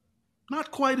 Not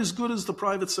quite as good as the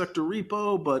private sector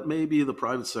repo, but maybe the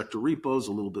private sector repo is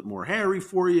a little bit more hairy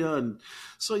for you, and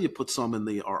so you put some in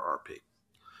the RRP.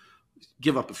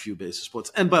 Give up a few basis points.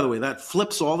 And by the way, that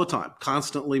flips all the time,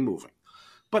 constantly moving,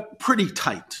 but pretty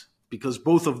tight because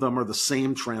both of them are the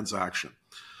same transaction.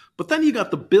 But then you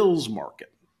got the bills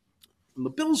market. And the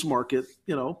bills market,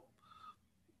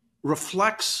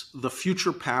 reflects the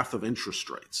future path of interest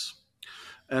rates.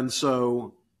 And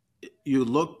so you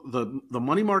look, the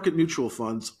money market mutual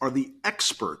funds are the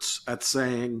experts at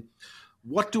saying,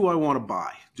 what do I want to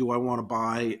buy? Do I want to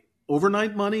buy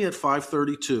overnight money at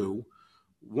 532,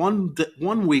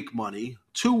 one week money,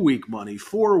 2-week money,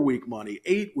 4-week money,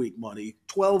 8-week money,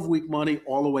 12-week money,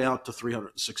 all the way out to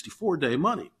 364-day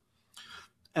money.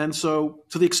 And so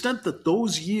to the extent that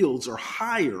those yields are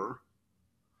higher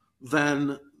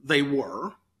than they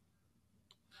were,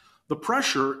 the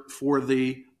pressure for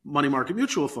the money market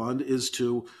mutual fund is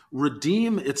to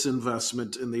redeem its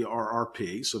investment in the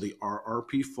RRP, so the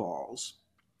RRP falls,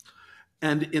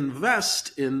 and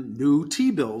invest in new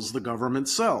T-bills the government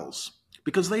sells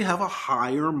because they have a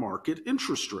higher market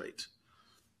interest rate.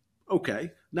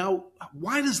 Okay, now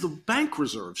why does the bank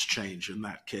reserves change in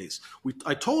that case?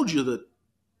 I told you that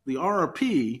the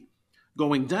RRP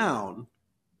going down,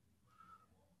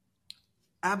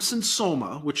 absent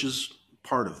SOMA, which is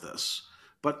part of this,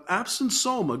 but absent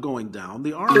SOMA going down,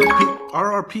 the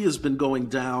RRP has been going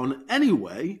down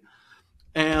anyway,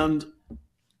 and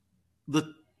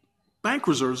the bank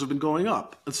reserves have been going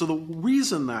up. And so the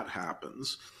reason that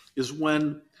happens is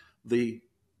when the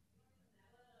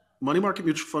money market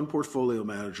mutual fund portfolio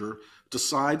manager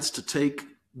decides to take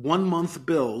 1-month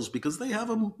bills because they have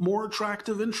a more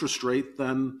attractive interest rate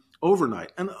than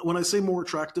overnight. And when I say more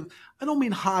attractive, I don't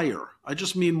mean higher. I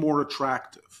just mean more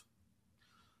attractive,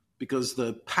 because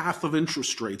the path of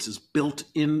interest rates is built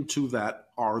into that.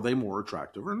 Are they more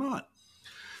attractive or not?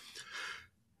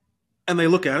 And they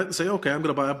look at it and say, okay, I'm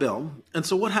going to buy a bill. And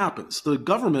so what happens? The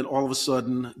government all of a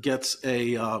sudden gets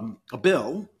a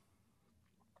bill,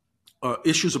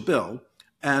 issues a bill,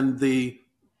 and the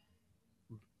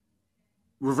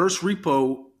reverse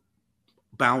repo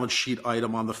balance sheet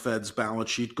item on the Fed's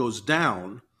balance sheet goes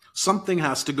down. Something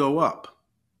has to go up.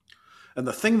 And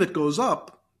the thing that goes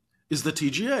up is the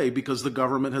TGA, because the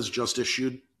government has just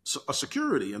issued a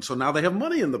security. And so now they have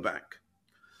money in the bank.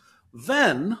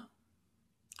 Then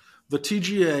the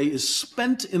TGA is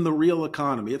spent in the real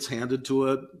economy. It's handed to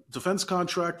a defense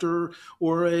contractor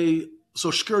or a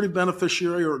Social Security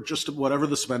beneficiary, or just whatever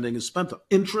the spending is spent on.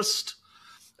 Interest.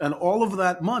 And all of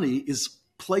that money is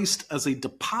placed as a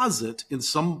deposit in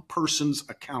some person's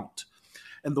account.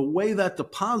 And the way that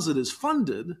deposit is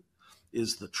funded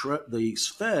is the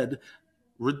Fed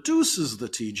reduces the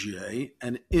TGA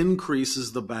and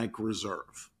increases the bank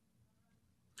reserve.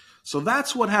 So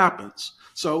that's what happens.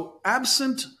 So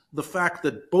absent the fact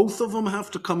that both of them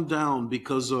have to come down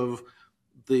because of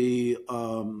the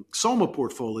SOMA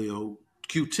portfolio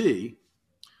QT,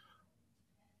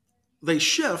 they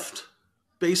shift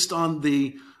based on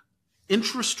the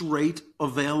interest rate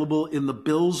available in the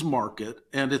bills market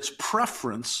and its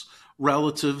preference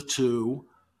relative to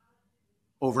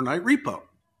overnight repo.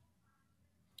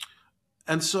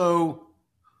 And so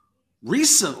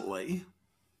recently,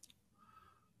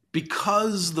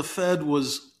 because the Fed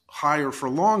was higher for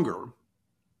longer,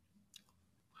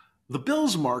 the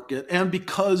bills market, and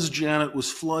because Janet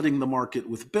was flooding the market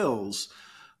with bills,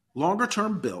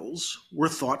 longer-term bills were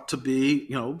thought to be,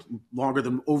 longer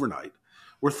than overnight,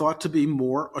 were thought to be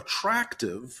more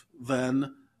attractive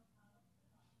than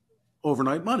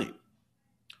overnight money.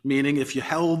 Meaning if you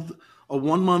held a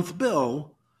 1-month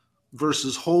bill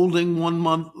versus holding the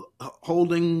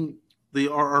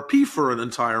RRP for an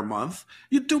entire month,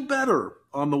 you'd do better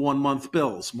on the 1-month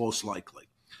bills, most likely.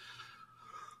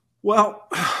 Well,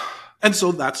 and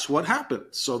so that's what happened.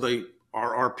 So the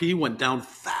RRP went down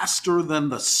faster than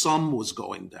the sum was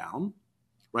going down,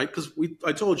 right? Because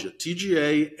I told you,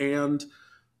 TGA and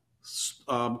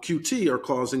QT are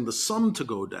causing the sum to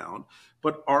go down,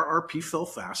 but RRP fell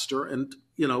faster, and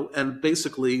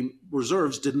basically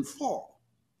reserves didn't fall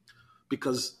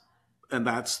and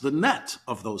that's the net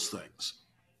of those things.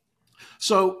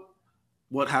 So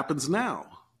what happens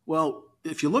now? Well,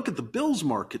 if you look at the bills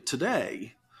market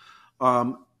today,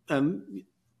 and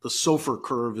the SOFR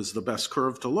curve is the best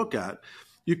curve to look at,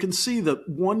 you can see that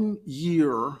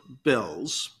 1-year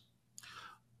bills,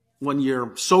 1-year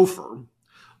SOFR,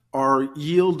 are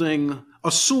yielding,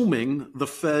 assuming the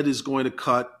Fed is going to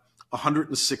cut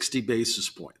 160 basis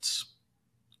points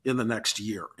in the next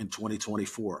year, in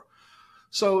 2024.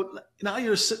 So now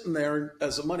you're sitting there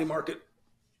as a money market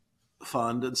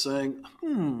fund and saying,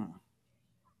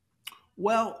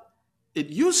 well, it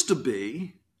used to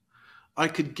be I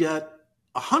could get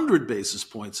 100 basis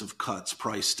points of cuts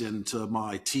priced into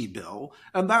my T-bill,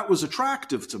 and that was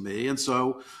attractive to me, and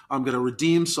so I'm going to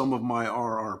redeem some of my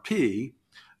RRP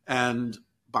and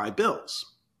buy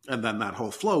bills, and then that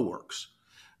whole flow works.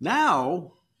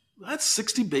 Now, that's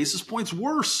 60 basis points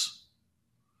worse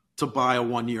to buy a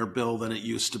 1-year bill than it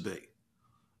used to be.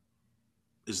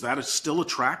 Is that still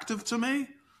attractive to me?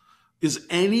 Is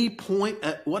any point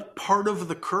at what part of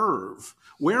the curve,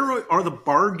 where are the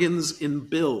bargains in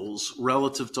bills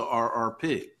relative to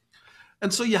RRP?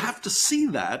 And so you have to see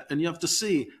that, and you have to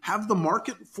see, have the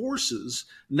market forces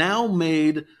now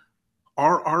made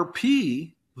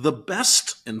RRP the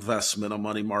best investment a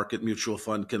money market mutual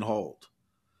fund can hold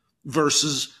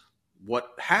versus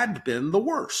what had been the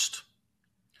worst.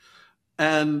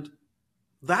 And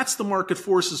that's the market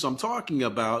forces I'm talking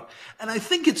about. And I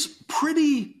think it's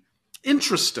pretty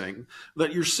interesting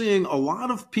that you're seeing a lot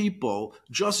of people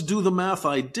just do the math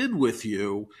I did with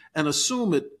you and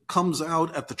assume it comes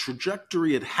out at the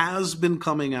trajectory it has been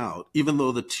coming out, even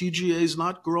though the TGA is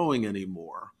not growing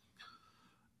anymore,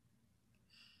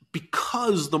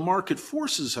 because the market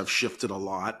forces have shifted a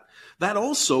lot. That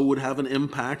also would have an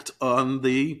impact on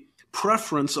the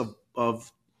preference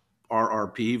of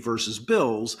RRP versus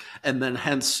bills, and then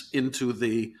hence into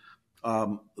the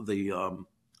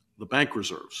bank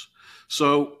reserves.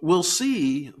 So we'll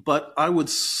see, but I would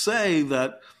say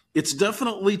that it's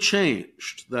definitely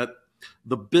changed. That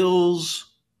the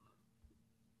bills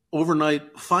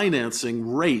overnight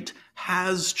financing rate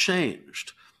has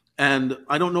changed. And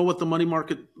I don't know what the money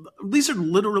market, these are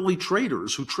literally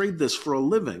traders who trade this for a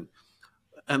living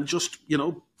and just,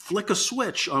 flick a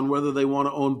switch on whether they want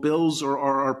to own bills or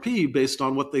RRP based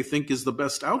on what they think is the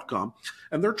best outcome.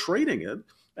 And they're trading it.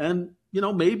 And,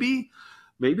 maybe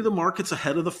the market's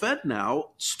ahead of the Fed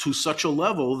now to such a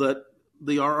level that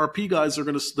the RRP guys are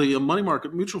going to, the money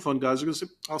market mutual fund guys are going to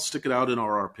say, I'll stick it out in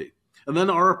RRP. And then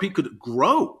RRP could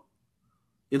grow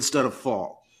instead of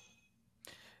fall.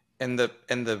 And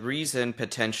the reason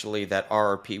potentially that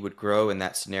RRP would grow in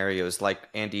that scenario is, like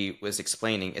Andy was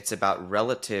explaining, it's about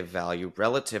relative value,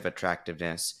 relative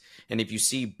attractiveness. And if you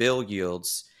see bill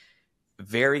yields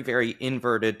very, very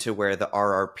inverted to where the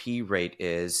RRP rate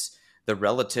is, the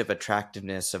relative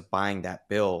attractiveness of buying that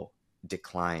bill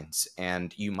declines.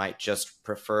 And you might just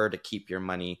prefer to keep your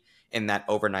money in that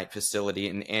overnight facility.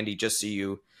 And Andy, just so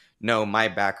you know my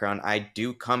background, I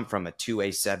do come from a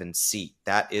 2A7 seat.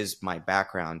 That is my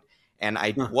background. And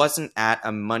I wasn't at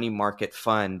a money market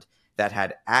fund that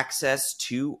had access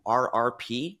to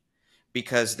RRP,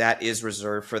 because that is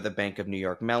reserved for the Bank of New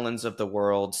York Mellons of the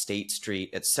world, State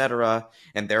Street, etc.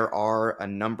 And there are a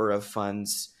number of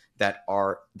funds that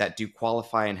do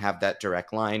qualify and have that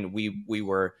direct line. We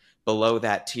were below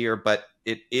that tier, but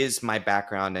it is my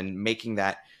background, and making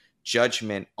that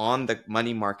judgment on the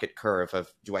money market curve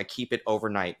of, do I keep it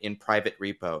overnight in private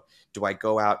repo? Do I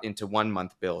go out into 1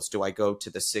 month bills? Do I go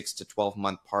to the 6 to 12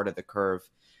 month part of the curve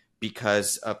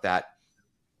because of that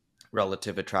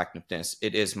relative attractiveness?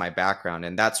 It is my background,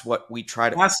 and that's what we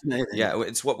try to, Fascinating. yeah,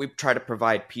 it's what we try to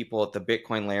provide people at the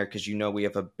Bitcoin layer, because we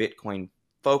have a Bitcoin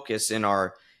focus in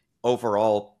our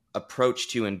overall approach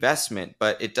to investment,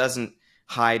 but it doesn't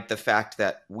hide the fact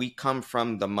that we come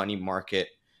from the money market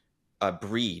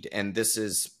breed. And this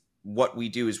is what we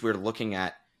do, is we're looking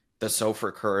at the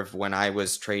SOFR curve. When I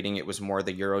was trading, it was more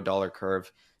the euro dollar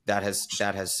curve that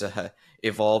has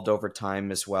evolved over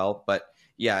time as well. But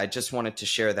yeah, I just wanted to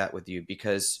share that with you,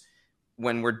 because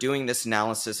when we're doing this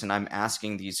analysis and I'm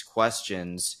asking these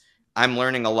questions, I'm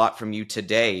learning a lot from you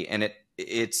today. And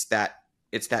it's that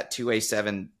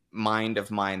 2A7 mind of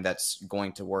mine that's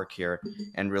going to work here,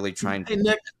 and really trying to. Hey,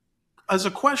 Nick, as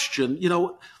a question,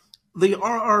 the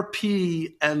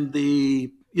RRP and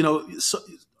so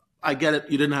I get it,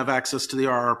 you didn't have access to the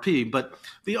RRP, but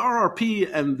the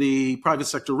RRP and the private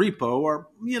sector repo are,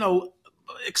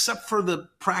 except for the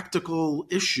practical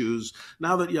issues,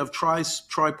 now that you have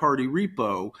tri-party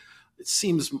repo, it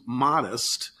seems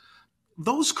modest.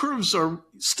 Those curves are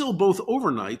still both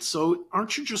overnight. So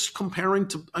aren't you just comparing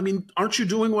to, aren't you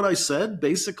doing what I said?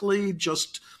 Basically,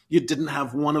 just you didn't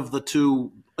have one of the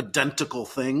two identical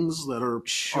things that are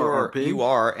Sure, RRP? you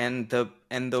are. And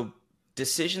the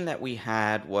decision that we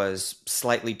had was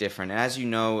slightly different. As you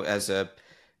know, as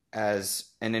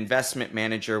an investment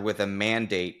manager with a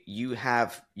mandate, you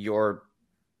have your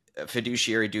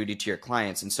fiduciary duty to your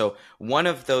clients. And so one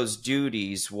of those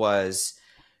duties was,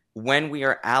 when we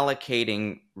are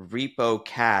allocating repo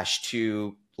cash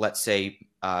to, let's say,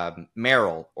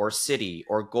 Merrill or Citi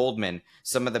or Goldman,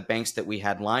 some of the banks that we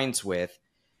had lines with,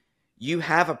 you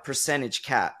have a percentage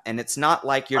cap. And it's not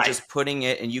like you're just putting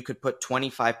it, and you could put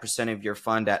 25% of your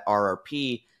fund at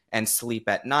RRP and sleep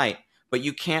at night, but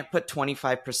you can't put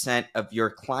 25% of your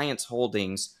clients'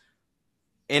 holdings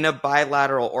in a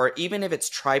bilateral, or even if it's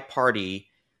tri-party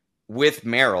with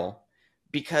Merrill,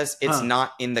 because it's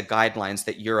not in the guidelines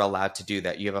that you're allowed to do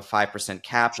that. You have a 5%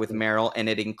 cap with Merrill, and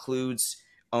it includes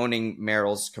owning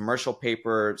Merrill's commercial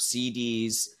paper,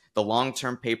 CDs, the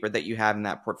long-term paper that you have in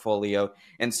that portfolio.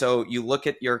 And so you look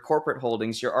at your corporate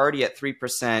holdings, you're already at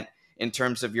 3% in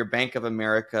terms of your Bank of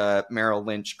America, Merrill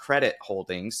Lynch credit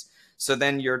holdings. So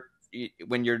then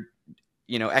when you're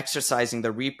exercising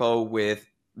the repo with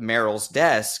Merrill's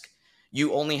desk,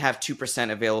 you only have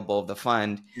 2% available of the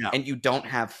fund, Yeah. and you don't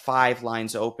have 5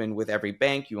 lines open with every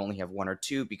bank. You only have 1 or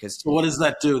 2 because So what does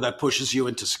that do? That pushes you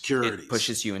into it securities.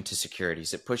 pushes you into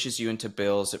securities. It pushes you into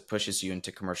bills. It pushes you into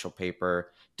commercial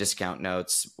paper, discount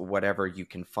notes, whatever you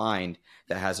can find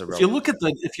that has a If you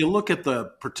look at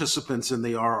the participants in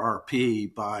the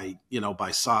RRP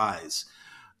by size,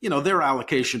 their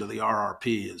allocation to the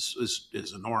RRP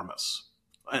is enormous.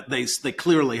 They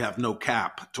clearly have no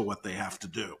cap to what they have to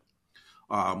do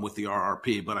with the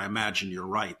RRP, but I imagine you're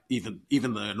right. Even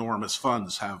the enormous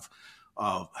funds have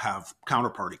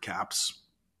counterparty caps.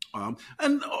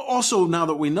 And also, now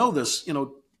that we know this,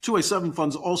 2A7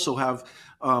 funds also have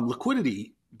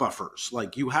liquidity buffers.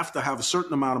 Like, you have to have a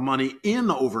certain amount of money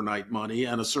in overnight money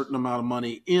and a certain amount of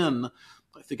money in,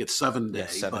 I think it's 7 day,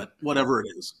 but whatever it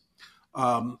is.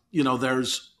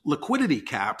 There's liquidity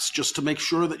caps just to make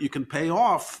sure that you can pay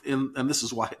off and this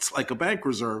is why it's like a bank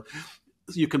reserve.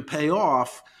 You can pay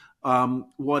off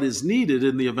what is needed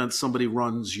in the event somebody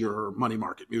runs your money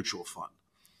market mutual fund.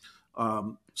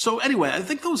 So anyway, I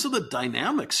think those are the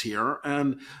dynamics here,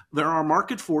 and there are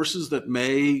market forces that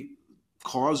may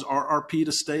cause RRP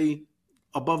to stay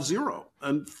above zero,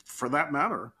 and for that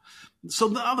matter. So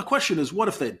now the question is, what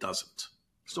if it doesn't?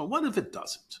 So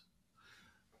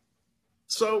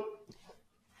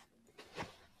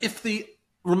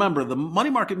remember, the money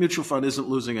market mutual fund isn't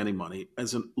losing any money,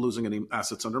 isn't losing any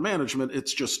assets under management.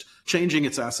 It's just changing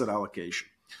its asset allocation.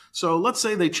 So let's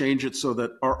say they change it so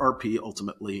that RRP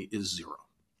ultimately is zero.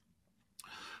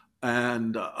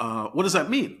 And what does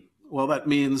that mean? Well, that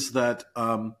means that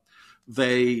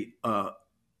the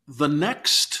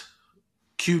next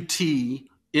QT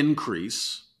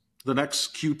increase, the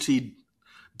next QT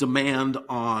demand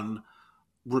on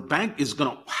bank is going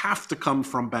to have to come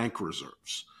from bank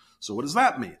reserves. So what does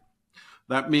that mean?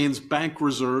 That means bank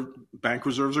reserves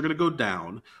are going to go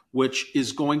down, which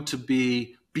is going to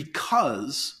be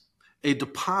because a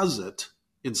deposit,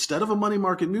 instead of a money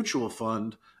market mutual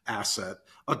fund asset,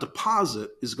 a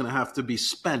deposit is going to have to be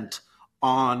spent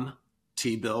on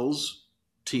T-bills,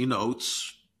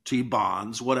 T-notes,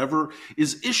 T-bonds, whatever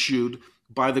is issued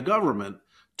by the government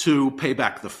to pay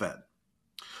back the Fed.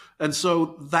 And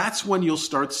so that's when you'll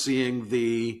start seeing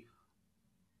the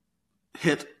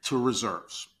hit to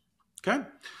reserves. Okay?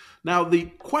 Now, the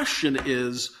question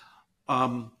is,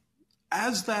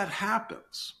 as that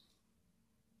happens,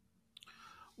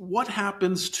 what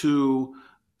happens to...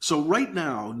 So right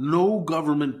now, no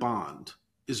government bond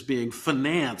is being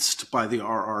financed by the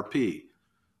RRP.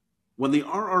 When the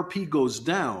RRP goes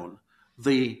down,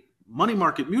 the money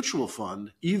market mutual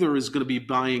fund either is going to be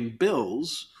buying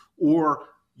bills or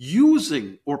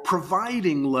using or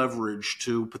providing leverage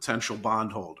to potential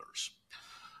bondholders.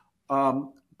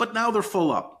 But now they're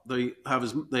full up. They have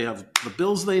the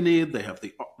bills they need, they have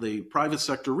the private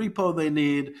sector repo they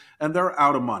need, and they're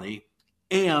out of money,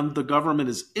 and the government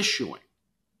is issuing.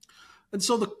 And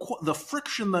so the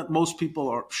friction that most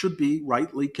people should be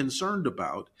rightly concerned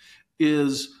about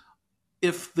is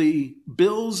if the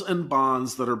bills and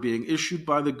bonds that are being issued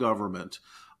by the government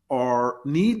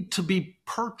need to be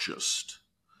purchased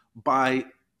by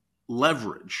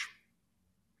leverage,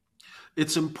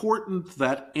 it's important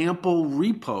that ample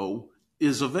repo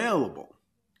is available.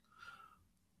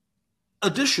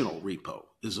 Additional repo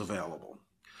is available.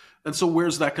 And so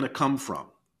where's that going to come from?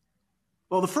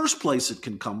 Well, the first place it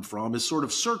can come from is sort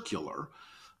of circular.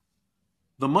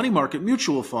 The money market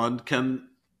mutual fund can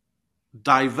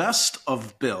divest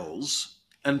of bills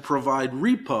and provide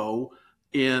repo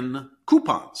in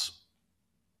coupons.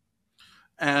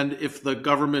 And if the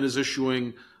government is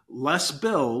issuing less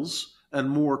bills and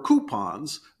more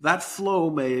coupons, that flow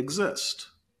may exist.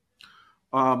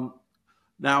 Now,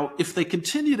 if they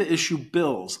continue to issue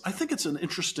bills, I think it's an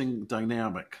interesting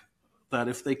dynamic that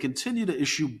if they continue to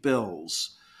issue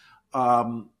bills,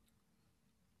 that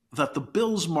the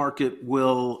bills market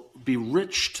will be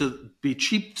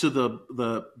cheap to the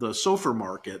SOFR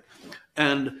market.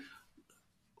 And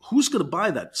who's going to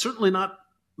buy that? Certainly not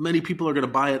many people are going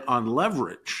to buy it on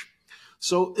leverage.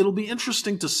 So it'll be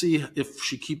interesting to see if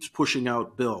she keeps pushing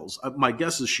out bills. My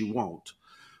guess is she won't.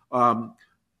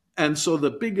 And so the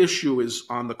big issue is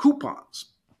on the coupons.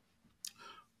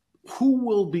 Who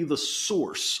will be the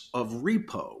source of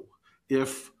repo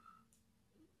if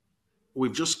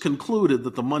we've just concluded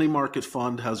that the money market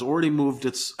fund has already moved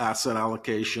its asset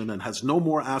allocation and has no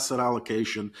more asset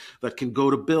allocation that can go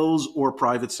to bills or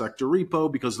private sector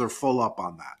repo because they're full up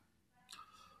on that?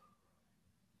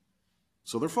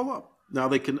 So they're full up. Now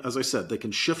they can, as I said, they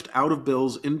can shift out of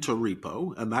bills into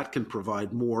repo, and that can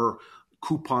provide more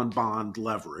coupon bond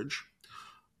leverage.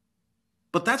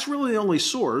 But that's really the only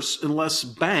source unless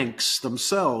banks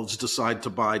themselves decide to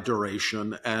buy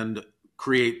duration and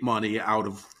create money out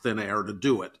of thin air to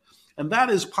do it. And that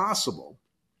is possible.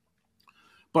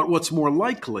 But what's more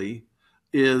likely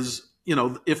is,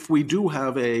 if we do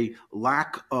have a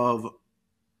lack of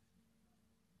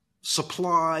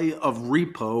supply of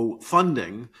repo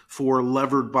funding for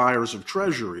levered buyers of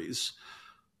treasuries,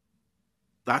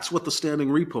 that's what the standing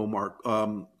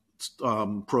repo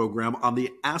program on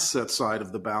the asset side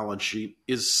of the balance sheet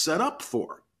is set up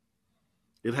for.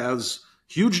 It has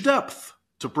huge depth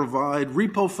to provide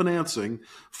repo financing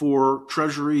for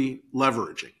treasury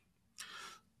leveraging.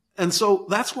 And so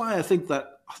that's why I think that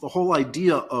the whole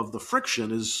idea of the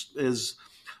friction is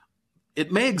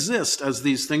it may exist as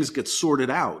these things get sorted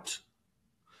out.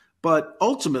 But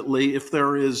ultimately, if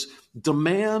there is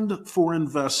demand for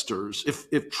investors,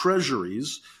 if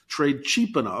treasuries trade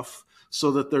cheap enough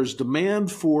so that there's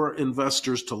demand for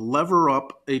investors to lever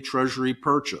up a treasury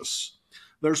purchase,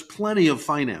 there's plenty of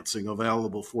financing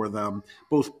available for them,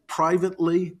 both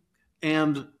privately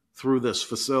and through this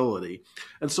facility.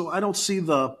 And so I don't see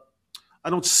the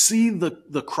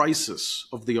crisis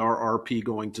of the RRP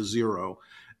going to zero.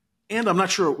 And I'm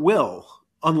not sure it will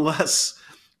unless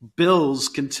bills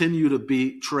continue to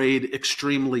be trade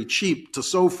extremely cheap to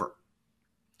SOFR.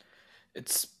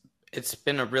 It's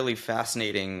been a really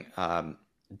fascinating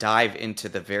dive into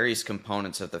the various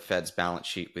components of the Fed's balance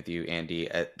sheet with you, Andy.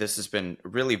 This has been a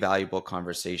really valuable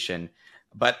conversation,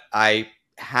 but I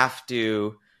have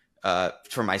to,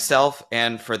 for myself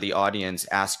and for the audience,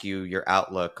 ask you your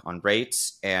outlook on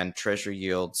rates and treasury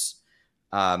yields,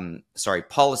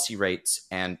 policy rates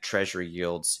and treasury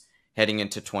yields heading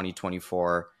into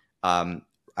 2024.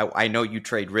 I know you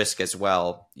trade risk as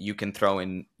well. You can throw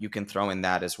in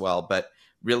that as well. But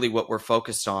really what we're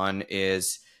focused on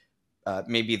is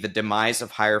maybe the demise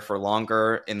of higher for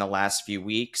longer in the last few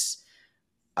weeks,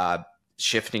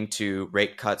 shifting to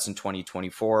rate cuts in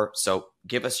 2024. So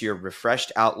give us your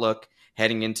refreshed outlook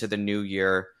heading into the new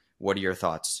year. What are your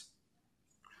thoughts?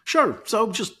 Sure.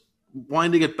 So just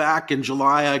winding it back, in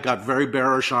July, I got very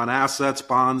bearish on assets,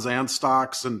 bonds, and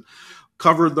stocks, and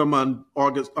covered them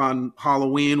on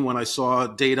Halloween when I saw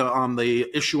data on the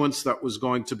issuance that was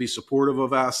going to be supportive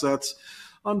of assets.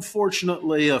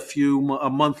 Unfortunately, a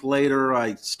month later,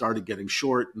 I started getting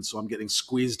short, and so I'm getting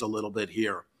squeezed a little bit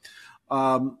here.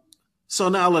 So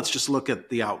now let's just look at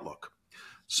the outlook.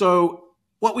 So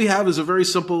what we have is a very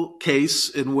simple case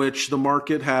in which the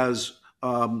market has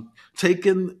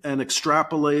taken and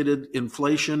extrapolated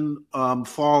inflation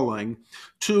falling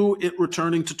to it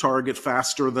returning to target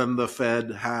faster than the Fed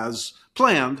has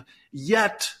planned.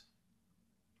 Yet,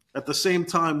 at the same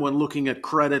time, when looking at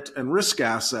credit and risk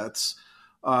assets,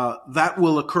 that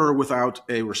will occur without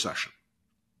a recession.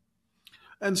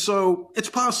 And so it's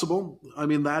possible. I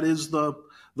mean, that is the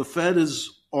Fed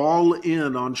is all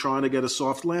in on trying to get a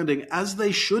soft landing, as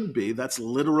they should be. That's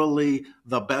literally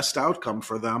the best outcome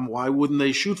for them. Why wouldn't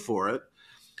they shoot for it?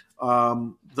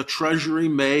 The Treasury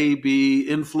may be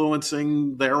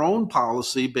influencing their own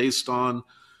policy based on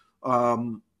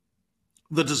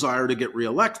the desire to get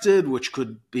reelected, which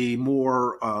could be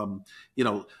more,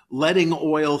 letting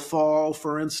oil fall,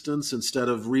 for instance, instead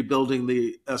of rebuilding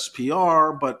the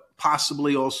SPR, but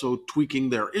possibly also tweaking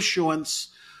their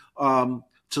issuance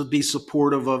to be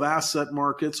supportive of asset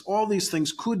markets. All these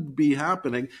things could be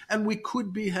happening, and we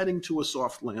could be heading to a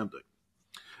soft landing.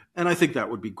 And I think that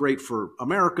would be great for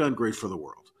America and great for the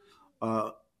world.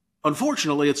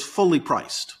 Unfortunately, it's fully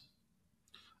priced.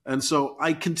 And so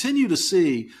I continue to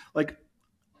see,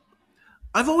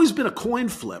 I've always been a coin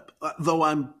flip, though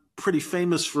I'm pretty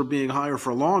famous for being higher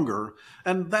for longer,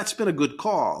 and that's been a good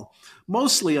call.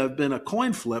 Mostly I've been a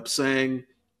coin flip saying,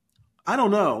 I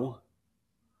don't know.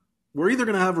 We're either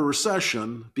going to have a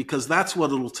recession because that's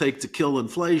what it'll take to kill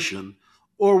inflation,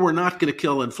 or we're not going to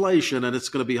kill inflation and it's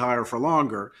going to be higher for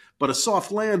longer. But a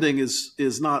soft landing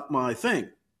is not my thing.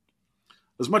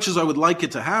 As much as I would like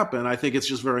it to happen, I think it's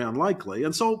just very unlikely.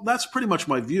 And so that's pretty much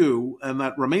my view, and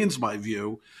that remains my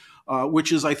view,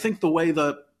 which is I think the way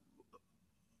that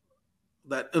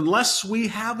unless we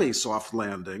have a soft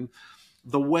landing,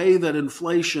 the way that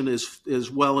inflation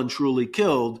is well and truly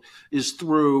killed is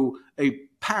through a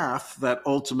path that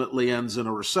ultimately ends in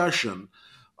a recession.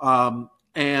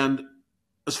 And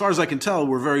as far as I can tell,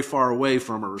 we're very far away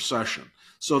from a recession.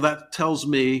 So that tells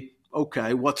me,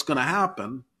 okay, what's going to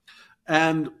happen?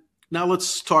 And now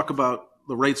let's talk about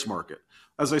the rates market.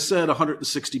 As I said,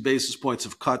 160 basis points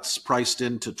of cuts priced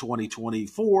into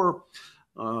 2024,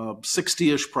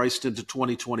 60-ish priced into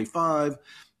 2025.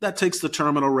 That takes the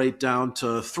terminal rate down to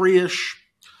 3-ish.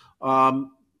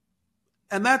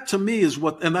 And that to me is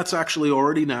and that's actually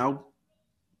already now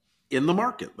in the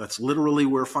market. That's literally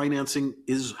where financing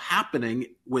is happening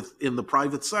in the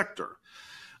private sector.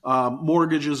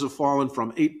 Mortgages have fallen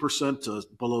from 8% to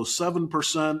below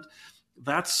 7%.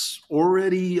 That's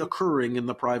already occurring in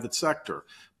the private sector.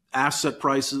 Asset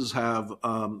prices have,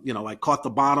 I caught the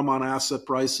bottom on asset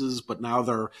prices, but now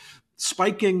they're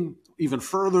spiking even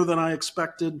further than I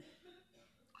expected.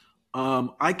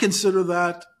 I consider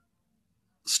that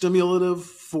stimulative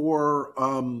for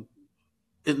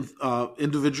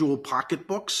individual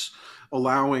pocketbooks,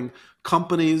 allowing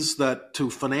companies to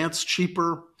finance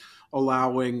cheaper,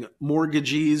 allowing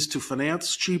mortgagees to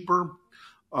finance cheaper,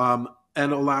 and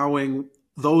allowing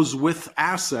those with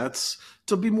assets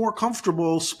to be more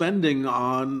comfortable spending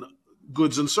on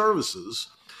goods and services,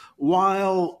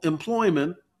 while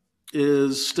employment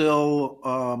is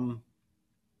still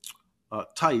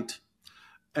tight,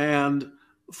 and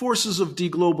forces of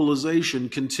deglobalization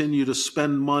continue to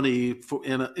spend money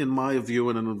in my view,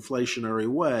 in an inflationary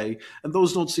way, and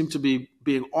those don't seem to be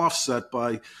being offset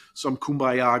by some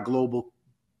kumbaya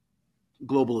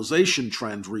globalization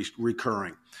trend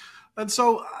recurring. And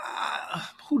so,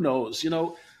 who knows?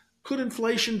 Could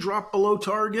inflation drop below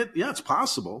target? Yeah, it's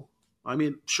possible. I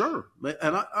mean, sure.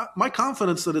 And my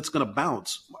confidence that it's going to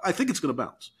bounce, I think it's going to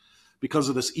bounce because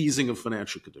of this easing of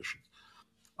financial conditions.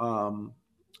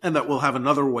 And that we'll have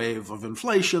another wave of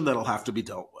inflation that'll have to be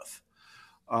dealt with.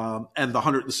 And the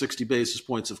 160 basis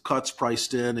points of cuts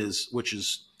priced in which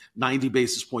is 90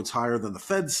 basis points higher than the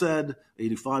Fed said,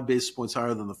 85 basis points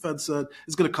higher than the Fed said,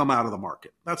 is going to come out of the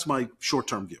market. That's my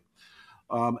short-term view.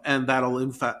 And that'll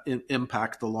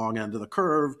impact the long end of the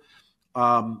curve.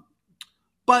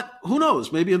 But who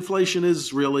knows? Maybe inflation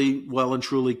is really well and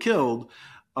truly killed.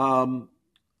 And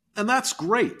that's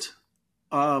great.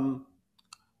 Now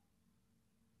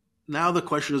the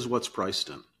question is what's priced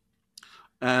in.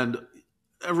 And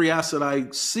every asset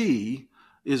I see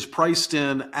is priced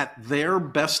in at their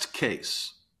best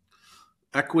case.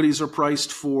 Equities are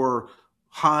priced for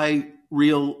high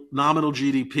real nominal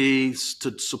GDP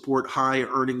to support high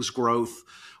earnings growth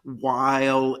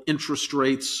while interest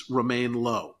rates remain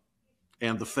low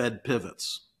and the Fed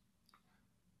pivots.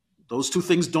 Those two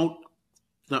things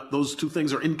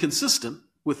are inconsistent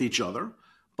with each other,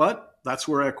 but that's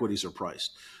where equities are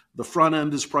priced. The front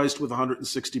end is priced with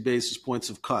 160 basis points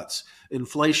of cuts.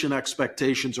 Inflation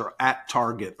expectations are at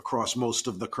target across most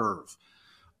of the curve.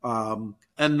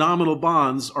 And nominal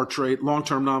bonds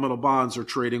long-term nominal bonds are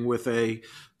trading with a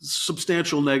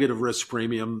substantial negative risk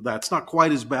premium that's not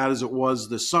quite as bad as it was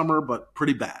this summer, but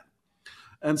pretty bad.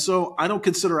 And so I don't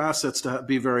consider assets to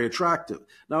be very attractive.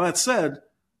 Now, that said,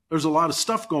 there's a lot of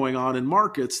stuff going on in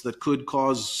markets that could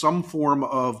cause some form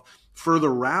of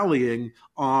further rallying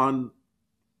on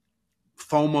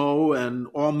FOMO and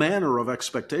all manner of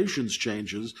expectations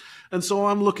changes. And so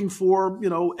I'm looking for,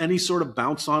 any sort of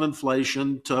bounce on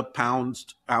inflation to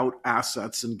pound out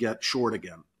assets and get short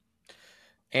again.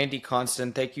 Andy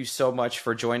Constan, thank you so much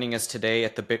for joining us today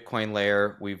at the Bitcoin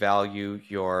Layer. We value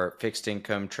your fixed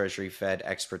income Treasury Fed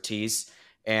expertise,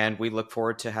 and we look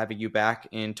forward to having you back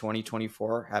in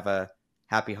 2024. Have a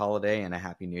happy holiday and a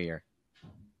happy new year.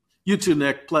 You too,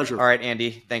 Nick. Pleasure. All right,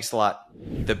 Andy. Thanks a lot.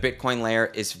 The Bitcoin Layer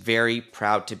is very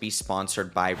proud to be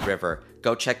sponsored by River.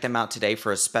 Go check them out today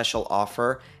for a special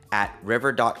offer at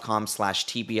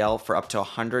river.com/TBL for up to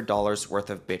 $100 worth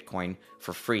of Bitcoin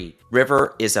for free.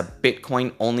 River is a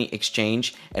Bitcoin-only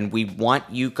exchange, and we want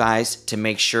you guys to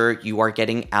make sure you are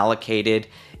getting allocated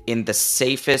in the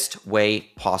safest way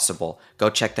possible.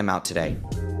 Go check them out today.